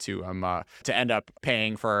ability to end up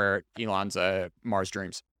paying for Elon's Mars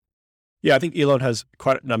dreams? Yeah, I think Elon has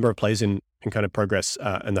quite a number of plays in kind of progress.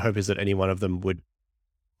 And the hope is that any one of them would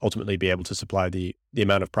ultimately be able to supply the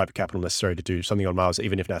amount of private capital necessary to do something on Mars,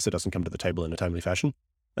 even if NASA doesn't come to the table in a timely fashion.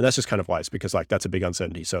 And that's just kind of wise, because like that's a big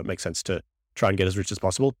uncertainty. So it makes sense to try and get as rich as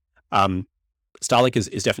possible. Starlink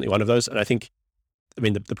is definitely one of those. And I think,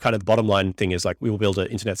 the kind of the bottom line thing is like, we will build an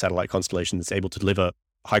internet satellite constellation that's able to deliver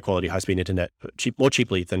high quality, high speed internet more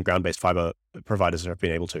cheaply than ground-based fiber providers have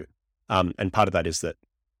been able to. And part of that is that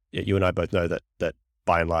you and I both know that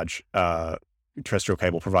by and large, terrestrial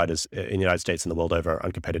cable providers in the United States and the world over are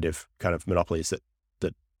uncompetitive kind of monopolies that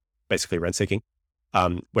basically rent seeking,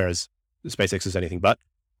 whereas SpaceX is anything but.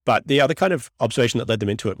 But the other kind of observation that led them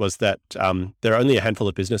into it was that there are only a handful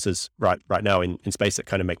of businesses right now in space that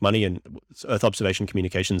kind of make money in Earth observation,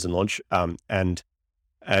 communications, and launch. And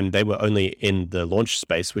they were only in the launch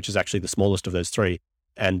space, which is actually the smallest of those three.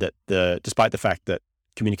 And that despite the fact that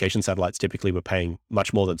communication satellites typically were paying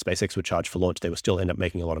much more than SpaceX would charge for launch, they would still end up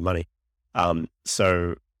making a lot of money.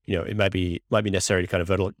 So it might be necessary to kind of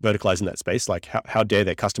verticalize in that space. Like how dare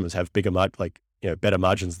their customers have better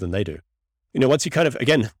margins than they do? Once you kind of,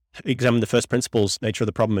 again, examine the first principles nature of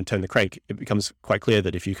the problem and turn the crank, it becomes quite clear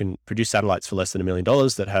that if you can produce satellites for less than $1 million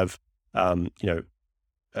that have,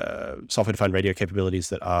 software-defined radio capabilities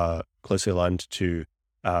that are closely aligned to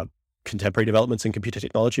contemporary developments in computer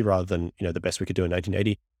technology rather than, the best we could do in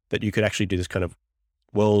 1980, that you could actually do this kind of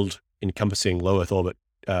world-encompassing low Earth orbit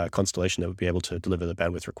constellation that would be able to deliver the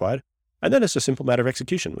bandwidth required. And then it's a simple matter of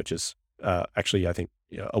execution, which is actually, I think,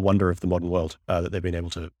 a wonder of the modern world that they've been able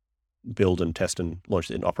to build and test and launch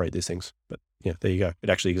and operate these things. But there you go. It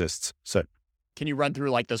actually exists. So can you run through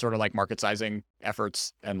like the sort of like market sizing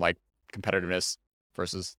efforts and like competitiveness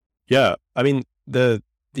versus? Yeah. I mean, the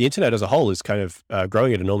internet as a whole is kind of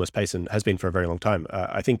growing at an enormous pace and has been for a very long time.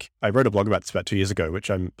 I think I wrote a blog about this about 2 years ago, which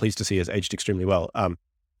I'm pleased to see has aged extremely well.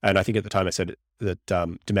 And I think at the time I said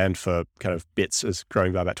that demand for kind of bits is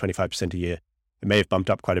growing by about 25% a year. It may have bumped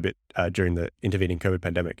up quite a bit during the intervening COVID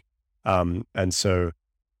pandemic. And so,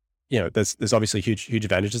 there's obviously huge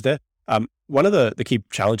advantages there. One of the key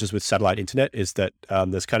challenges with satellite internet is that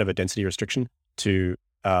there's kind of a density restriction to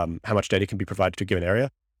how much data can be provided to a given area.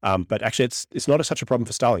 But actually, it's not such a problem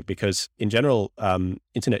for Starlink because in general,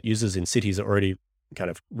 internet users in cities are already kind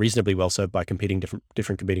of reasonably well served by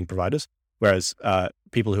different competing providers. Whereas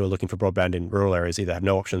people who are looking for broadband in rural areas either have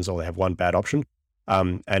no options or they have one bad option.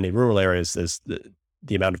 And in rural areas, there's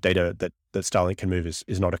the amount of data that Starlink can move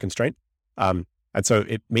is not a constraint. And so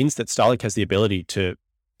it means that Starlink has the ability to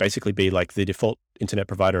basically be like the default internet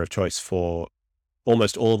provider of choice for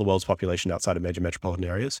almost all of the world's population outside of major metropolitan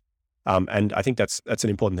areas. And I think that's an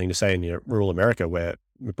important thing to say in rural America where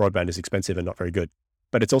broadband is expensive and not very good.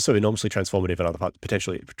 But it's also enormously transformative in other parts,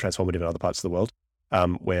 potentially transformative in other parts of the world,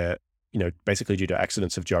 where, basically due to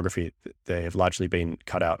accidents of geography, they have largely been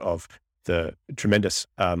cut out of the tremendous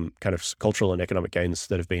kind of cultural and economic gains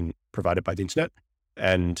that have been provided by the internet.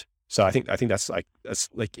 And so I think that's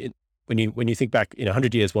when you think back in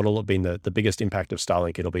 100 years, what will have been the biggest impact of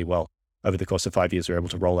Starlink? It'll be, well, over the course of 5 years, we're able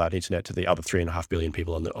to roll out internet to the other 3.5 billion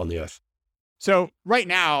people on the Earth. So right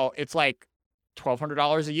now it's like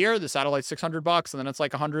 $1,200 a year. The satellite's $600, and then it's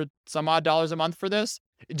like $100 some odd a month for this.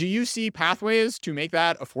 Do you see pathways to make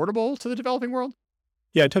that affordable to the developing world?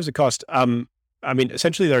 Yeah, in terms of cost, I mean,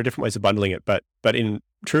 essentially there are different ways of bundling it, but in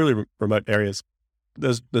truly remote areas,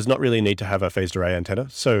 there's not really a need to have a phased array antenna.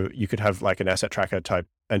 So you could have like an asset tracker type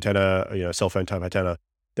antenna, cell phone type antenna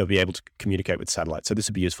that'll be able to communicate with satellites. So this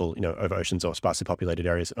would be useful, over oceans or sparsely populated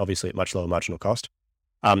areas, obviously at much lower marginal cost.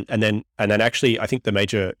 And then actually, I think the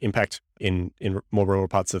major impact in more rural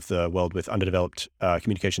parts of the world with underdeveloped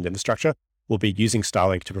communications infrastructure will be using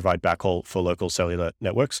Starlink to provide backhaul for local cellular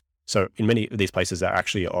networks. So in many of these places, there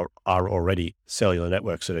actually are already cellular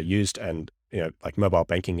networks that are used, and like mobile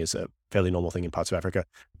banking is a fairly normal thing in parts of Africa,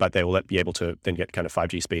 but they will be able to then get kind of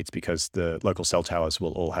 5G speeds because the local cell towers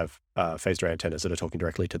will all have phased array antennas that are talking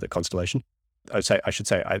directly to the constellation. I should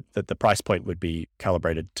say that the price point would be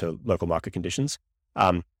calibrated to local market conditions.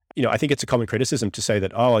 I think it's a common criticism to say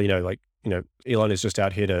that, Elon is just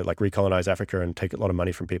out here to like recolonize Africa and take a lot of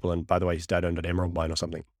money from people. And by the way, his dad owned an emerald mine or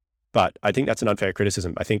something. But I think that's an unfair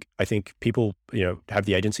criticism. I think people, have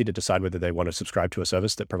the agency to decide whether they want to subscribe to a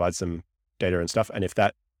service that provides them data and stuff. And if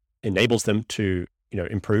that enables them to,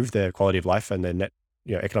 improve their quality of life and their net,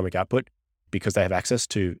 economic output because they have access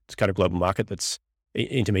to this kind of global market that's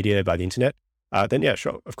intermediated by the internet, then yeah,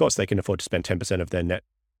 sure. Of course, they can afford to spend 10% of their net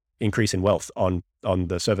increase in wealth on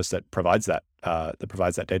the service that provides that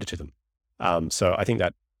data to them. So I think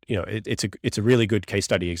that, it's a really good case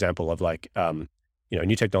study example of like,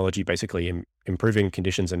 new technology basically improving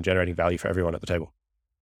conditions and generating value for everyone at the table.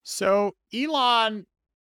 So Elon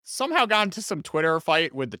somehow got into some Twitter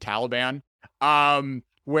fight with the Taliban,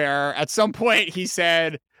 where at some point he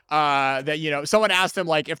said that, someone asked him,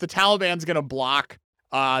 like, if the Taliban's going to block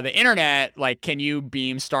the internet, like, can you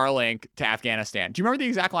beam Starlink to Afghanistan? Do you remember the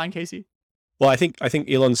exact line, Casey? Well, I think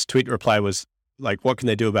Elon's tweet reply was like, what can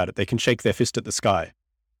they do about it? They can shake their fist at the sky,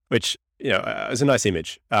 which, is a nice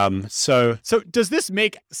image. So does this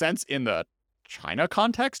make sense in the China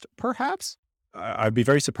context, perhaps? I'd be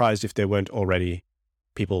very surprised if there weren't already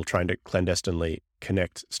people trying to clandestinely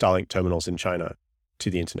connect Starlink terminals in China to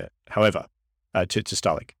the internet. However, to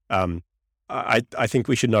Starlink, I think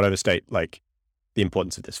we should not overstate like the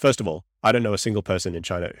importance of this. First of all, I don't know a single person in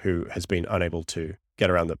China who has been unable to get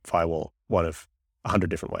around the firewall one of 100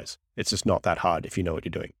 different ways. It's just not that hard if you know what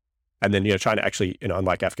you're doing. And then, China actually,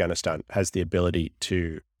 unlike Afghanistan, has the ability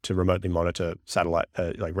to remotely monitor satellite,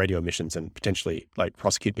 like radio emissions, and potentially like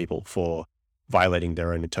prosecute people for violating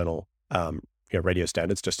their own internal, radio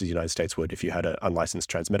standards, just as the United States would if you had an unlicensed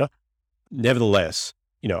transmitter. Nevertheless,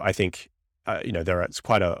 I think, there is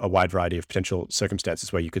quite a wide variety of potential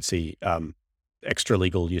circumstances where you could see extra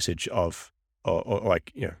legal usage of, or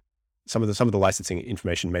like, some of the licensing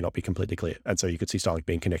information may not be completely clear, and so you could see Starlink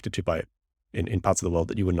being connected to in parts of the world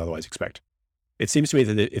that you wouldn't otherwise expect. It seems to me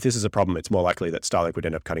that if this is a problem, it's more likely that Starlink would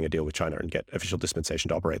end up cutting a deal with China and get official dispensation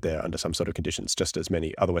to operate there under some sort of conditions, just as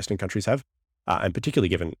many other Western countries have. And particularly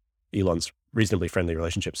given Elon's reasonably friendly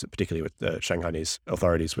relationships, particularly with the Shanghainese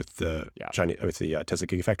authorities, with the Tesla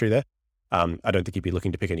Gigafactory there. I don't think he'd be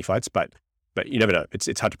looking to pick any fights, but you never know.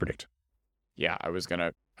 It's hard to predict. Yeah, I was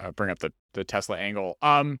gonna bring up the Tesla angle.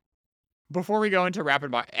 Before we go into rapid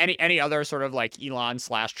fire, any other sort of like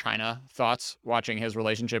Elon/China thoughts watching his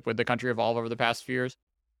relationship with the country evolve over the past few years?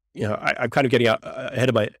 I'm kind of getting out ahead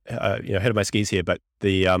of my skis here, but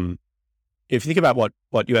the if you think about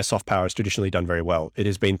what US soft power has traditionally done very well, it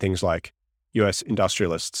has been things like US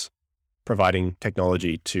industrialists providing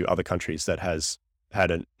technology to other countries that has had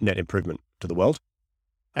a net improvement to the world.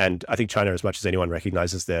 And I think China, as much as anyone,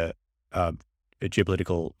 recognizes their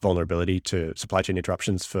geopolitical vulnerability to supply chain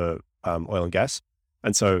interruptions for oil and gas.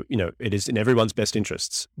 And so, it is in everyone's best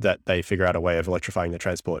interests that they figure out a way of electrifying their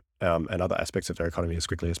transport and other aspects of their economy as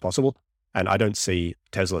quickly as possible. And I don't see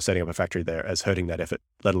Tesla setting up a factory there as hurting that effort,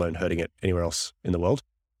 let alone hurting it anywhere else in the world.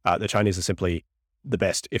 The Chinese are simply the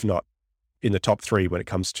best, if not in the top 3 when it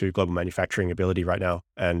comes to global manufacturing ability right now.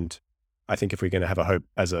 And I think if we're going to have a hope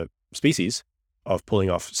as a species of pulling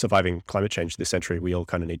off surviving climate change this century, we all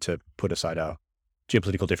kind of need to put aside our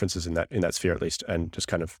geopolitical differences in that sphere at least, and just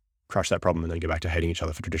kind of crush that problem and then go back to hating each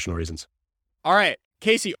other for traditional reasons. All right,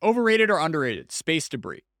 Casey, overrated or underrated space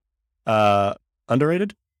debris?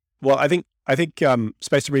 Underrated? Well, I think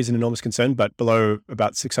space debris is an enormous concern, but below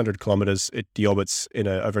about 600 kilometers, it deorbits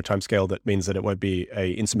over a time scale that means that it won't be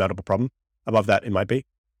a insurmountable problem. Above that, it might be.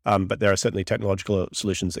 But there are certainly technological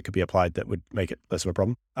solutions that could be applied that would make it less of a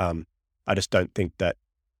problem. I just don't think that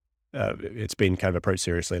it's been kind of approached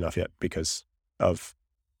seriously enough yet because of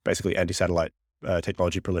basically anti-satellite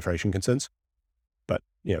technology proliferation concerns. But,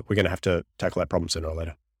 we're going to have to tackle that problem sooner or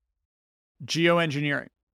later. Geoengineering?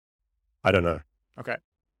 I don't know. Okay,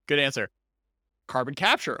 good answer. Carbon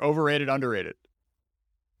capture, overrated, underrated?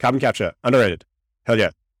 Carbon capture, underrated. Hell yeah.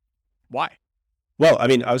 Why? Well, I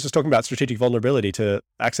mean, I was just talking about strategic vulnerability to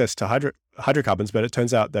access to hydrocarbons, but it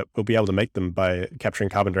turns out that we'll be able to make them by capturing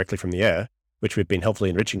carbon directly from the air, which we've been helpfully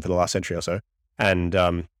enriching for the last century or so, and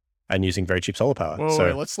using very cheap solar power.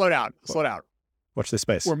 Wait, let's slow down. Watch this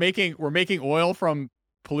space. We're making oil from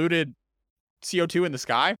polluted CO2 in the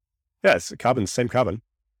sky? Yes, same carbon,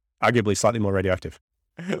 arguably slightly more radioactive.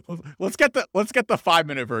 Let's get the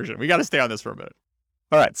 5-minute version. We got to stay on this for a minute.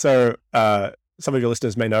 All right. So some of your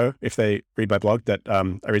listeners may know, if they read my blog, that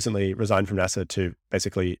I recently resigned from NASA to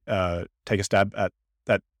basically take a stab at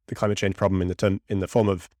the climate change problem in the form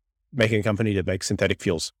of making a company to make synthetic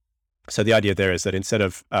fuels. So the idea there is that instead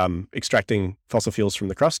of extracting fossil fuels from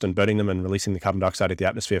the crust and burning them and releasing the carbon dioxide into the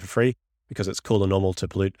atmosphere for free, because it's cool and normal to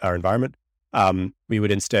pollute our environment, we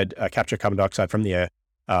would instead capture carbon dioxide from the air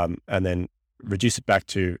and then reduce it back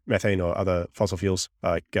to methane or other fossil fuels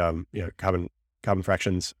like carbon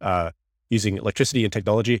fractions using electricity and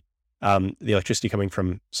technology, the electricity coming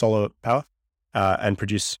from solar power, and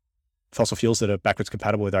produce fossil fuels that are backwards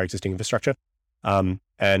compatible with our existing infrastructure,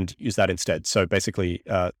 and use that instead. So basically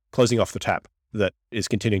closing off the tap that is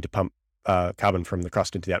continuing to pump carbon from the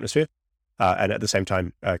crust into the atmosphere, and at the same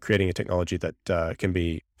time creating a technology that can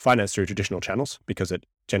be financed through traditional channels because it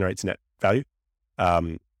generates net value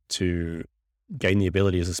to gain the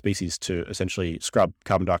ability as a species to essentially scrub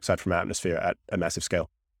carbon dioxide from our atmosphere at a massive scale.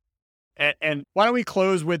 And why don't we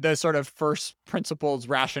close with the sort of first principles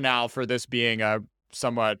rationale for this being a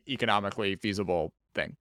somewhat economically feasible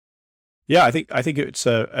thing? Yeah, I think it's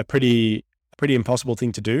a pretty impossible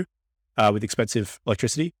thing to do with expensive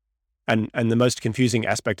electricity. And the most confusing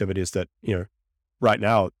aspect of it is that, right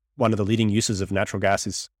now, one of the leading uses of natural gas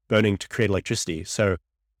is burning to create electricity. So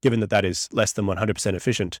given that is less than 100%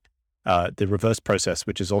 efficient, the reverse process,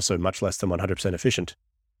 which is also much less than 100% efficient,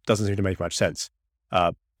 doesn't seem to make much sense.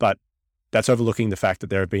 But that's overlooking the fact that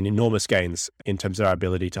there have been enormous gains in terms of our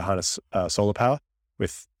ability to harness solar power,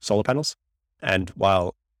 with solar panels. And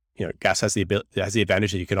while gas has the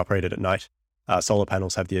advantage that you can operate it at night, solar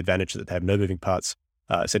panels have the advantage that they have no moving parts,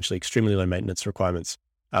 essentially extremely low maintenance requirements,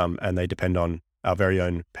 and they depend on our very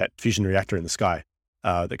own pet fusion reactor in the sky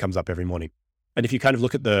that comes up every morning. And if you kind of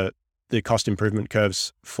look at the cost improvement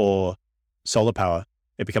curves for solar power,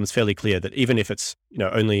 it becomes fairly clear that even if it's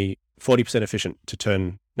only 40% efficient to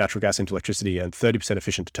turn natural gas into electricity and 30%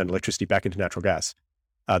 efficient to turn electricity back into natural gas,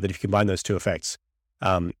 that if you combine those two effects,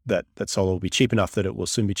 that solar will be cheap enough that it will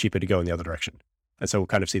soon be cheaper to go in the other direction. And so we'll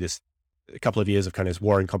kind of see this a couple of years of kind of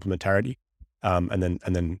war in complementarity, and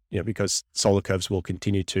then because solar costs will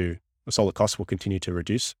continue to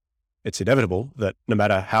reduce, it's inevitable that no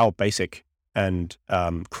matter how basic and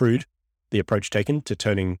crude the approach taken to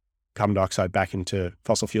turning carbon dioxide back into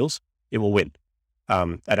fossil fuels, it will win.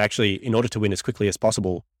 And actually, in order to win as quickly as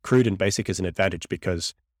possible, crude and basic is an advantage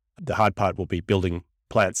because the hard part will be building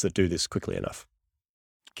plants that do this quickly enough.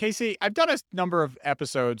 Casey, I've done a number of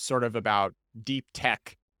episodes sort of about deep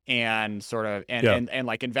tech and sort of and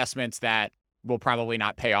like investments that will probably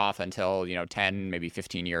not pay off until 10, maybe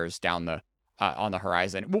 15 years down the on the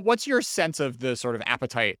horizon. What's your sense of the sort of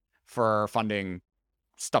appetite for funding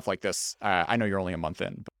stuff like this? I know you're only a month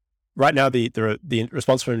in. But... Right now, the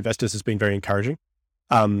response from investors has been very encouraging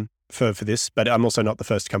for this, but I'm also not the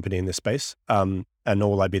first company in this space, and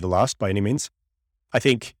nor will I be the last by any means. I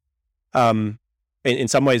think in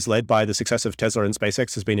some ways led by the success of Tesla and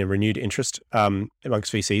SpaceX has been a renewed interest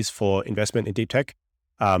amongst VCs for investment in deep tech,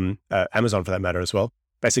 Amazon for that matter as well.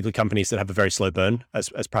 Basically companies that have a very slow burn as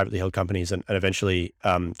privately held companies and eventually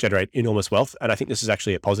generate enormous wealth. And I think this is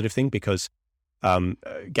actually a positive thing because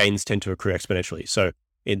gains tend to accrue exponentially. So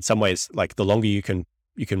in some ways, like the longer you can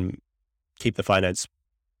keep the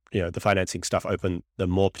financing stuff open, the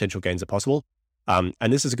more potential gains are possible. And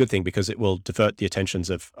this is a good thing because it will divert the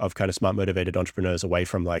attentions of kind of smart, motivated entrepreneurs away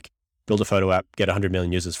from like build a photo app, get 100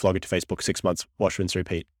 million users, flog it to Facebook, 6 months, wash, rinse,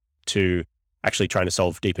 repeat, to actually trying to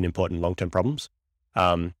solve deep and important long-term problems.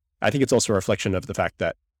 I think it's also a reflection of the fact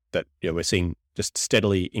that we're seeing just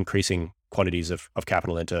steadily increasing quantities of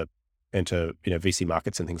capital into VC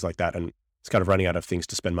markets and things like that, and it's kind of running out of things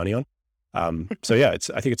to spend money on. So yeah,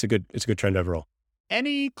 I think it's a good trend overall.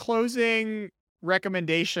 Any closing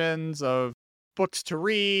recommendations of books to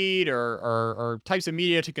read or types of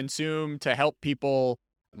media to consume to help people,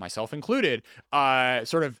 myself included,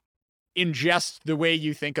 sort of ingest the way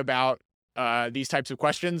you think about these types of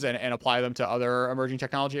questions and apply them to other emerging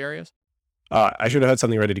technology areas? I should have had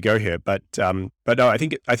something ready to go here, but no, I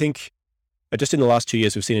think just in the last 2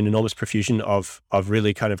 years, we've seen an enormous profusion of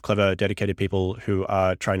really kind of clever, dedicated people who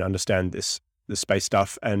are trying to understand this space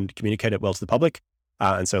stuff and communicate it well to the public.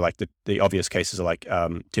 And so like the obvious cases are like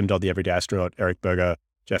Tim Dodd, the Everyday Astronaut, Eric Berger,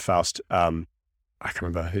 Jeff Faust. I can't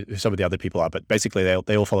remember who some of the other people are, but basically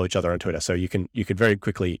they all follow each other on Twitter. So you can very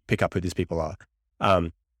quickly pick up who these people are.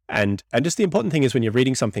 And just the important thing is when you're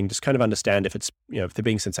reading something, just kind of understand if it's, if they're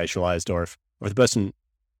being sensationalized or if the person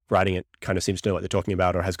writing it kind of seems to know what they're talking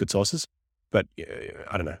about or has good sources. But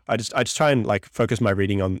I don't know. I just try and like focus my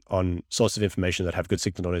reading on sources of information that have good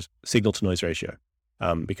signal to noise ratio,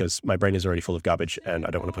 because my brain is already full of garbage and I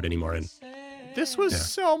don't want to put any more in. This was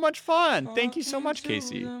so much fun. Thank you so much,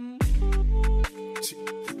 Casey.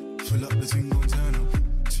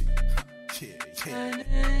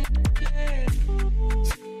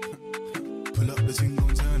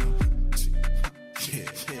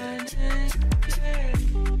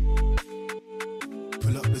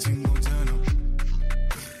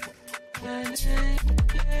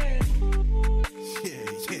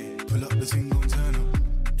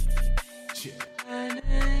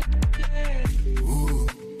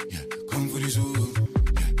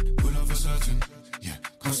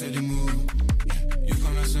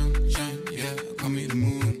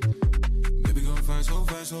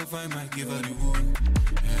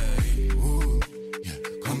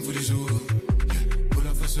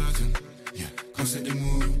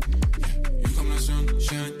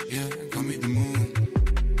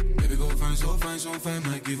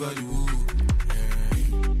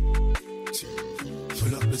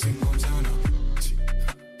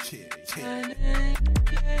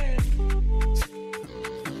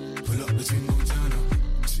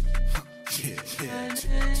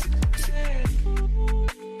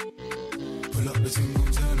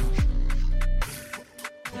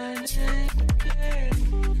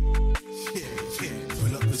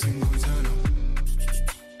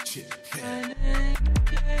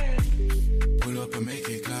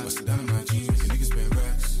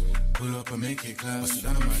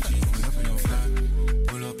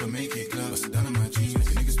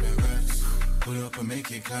 Pull up and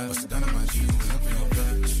make it clap. Bust it down on my G, went up in your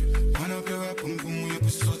back. Wind up your rap, boom, boom, when your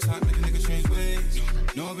pussy so tight, make a nigga change ways.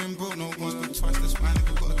 No, I've been broke, no once, but twice, that's why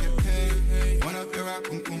nigga gotta get paid. Wind up your rap,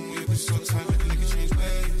 boom, boom, when your pussy so tight, make a nigga change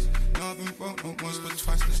ways. No, I've been broke, no once, but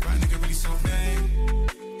twice, that's why nigga really so vain.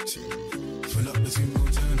 Pull up the team, go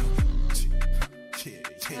turn up.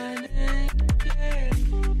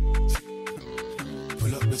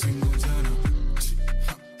 Pull up the team, go turn up.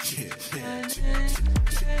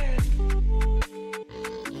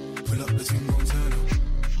 Pull up the team, go turn up.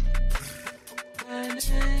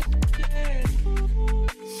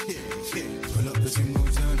 Pull up the team, go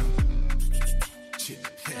turn up.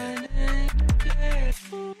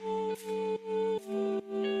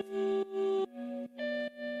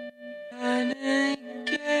 And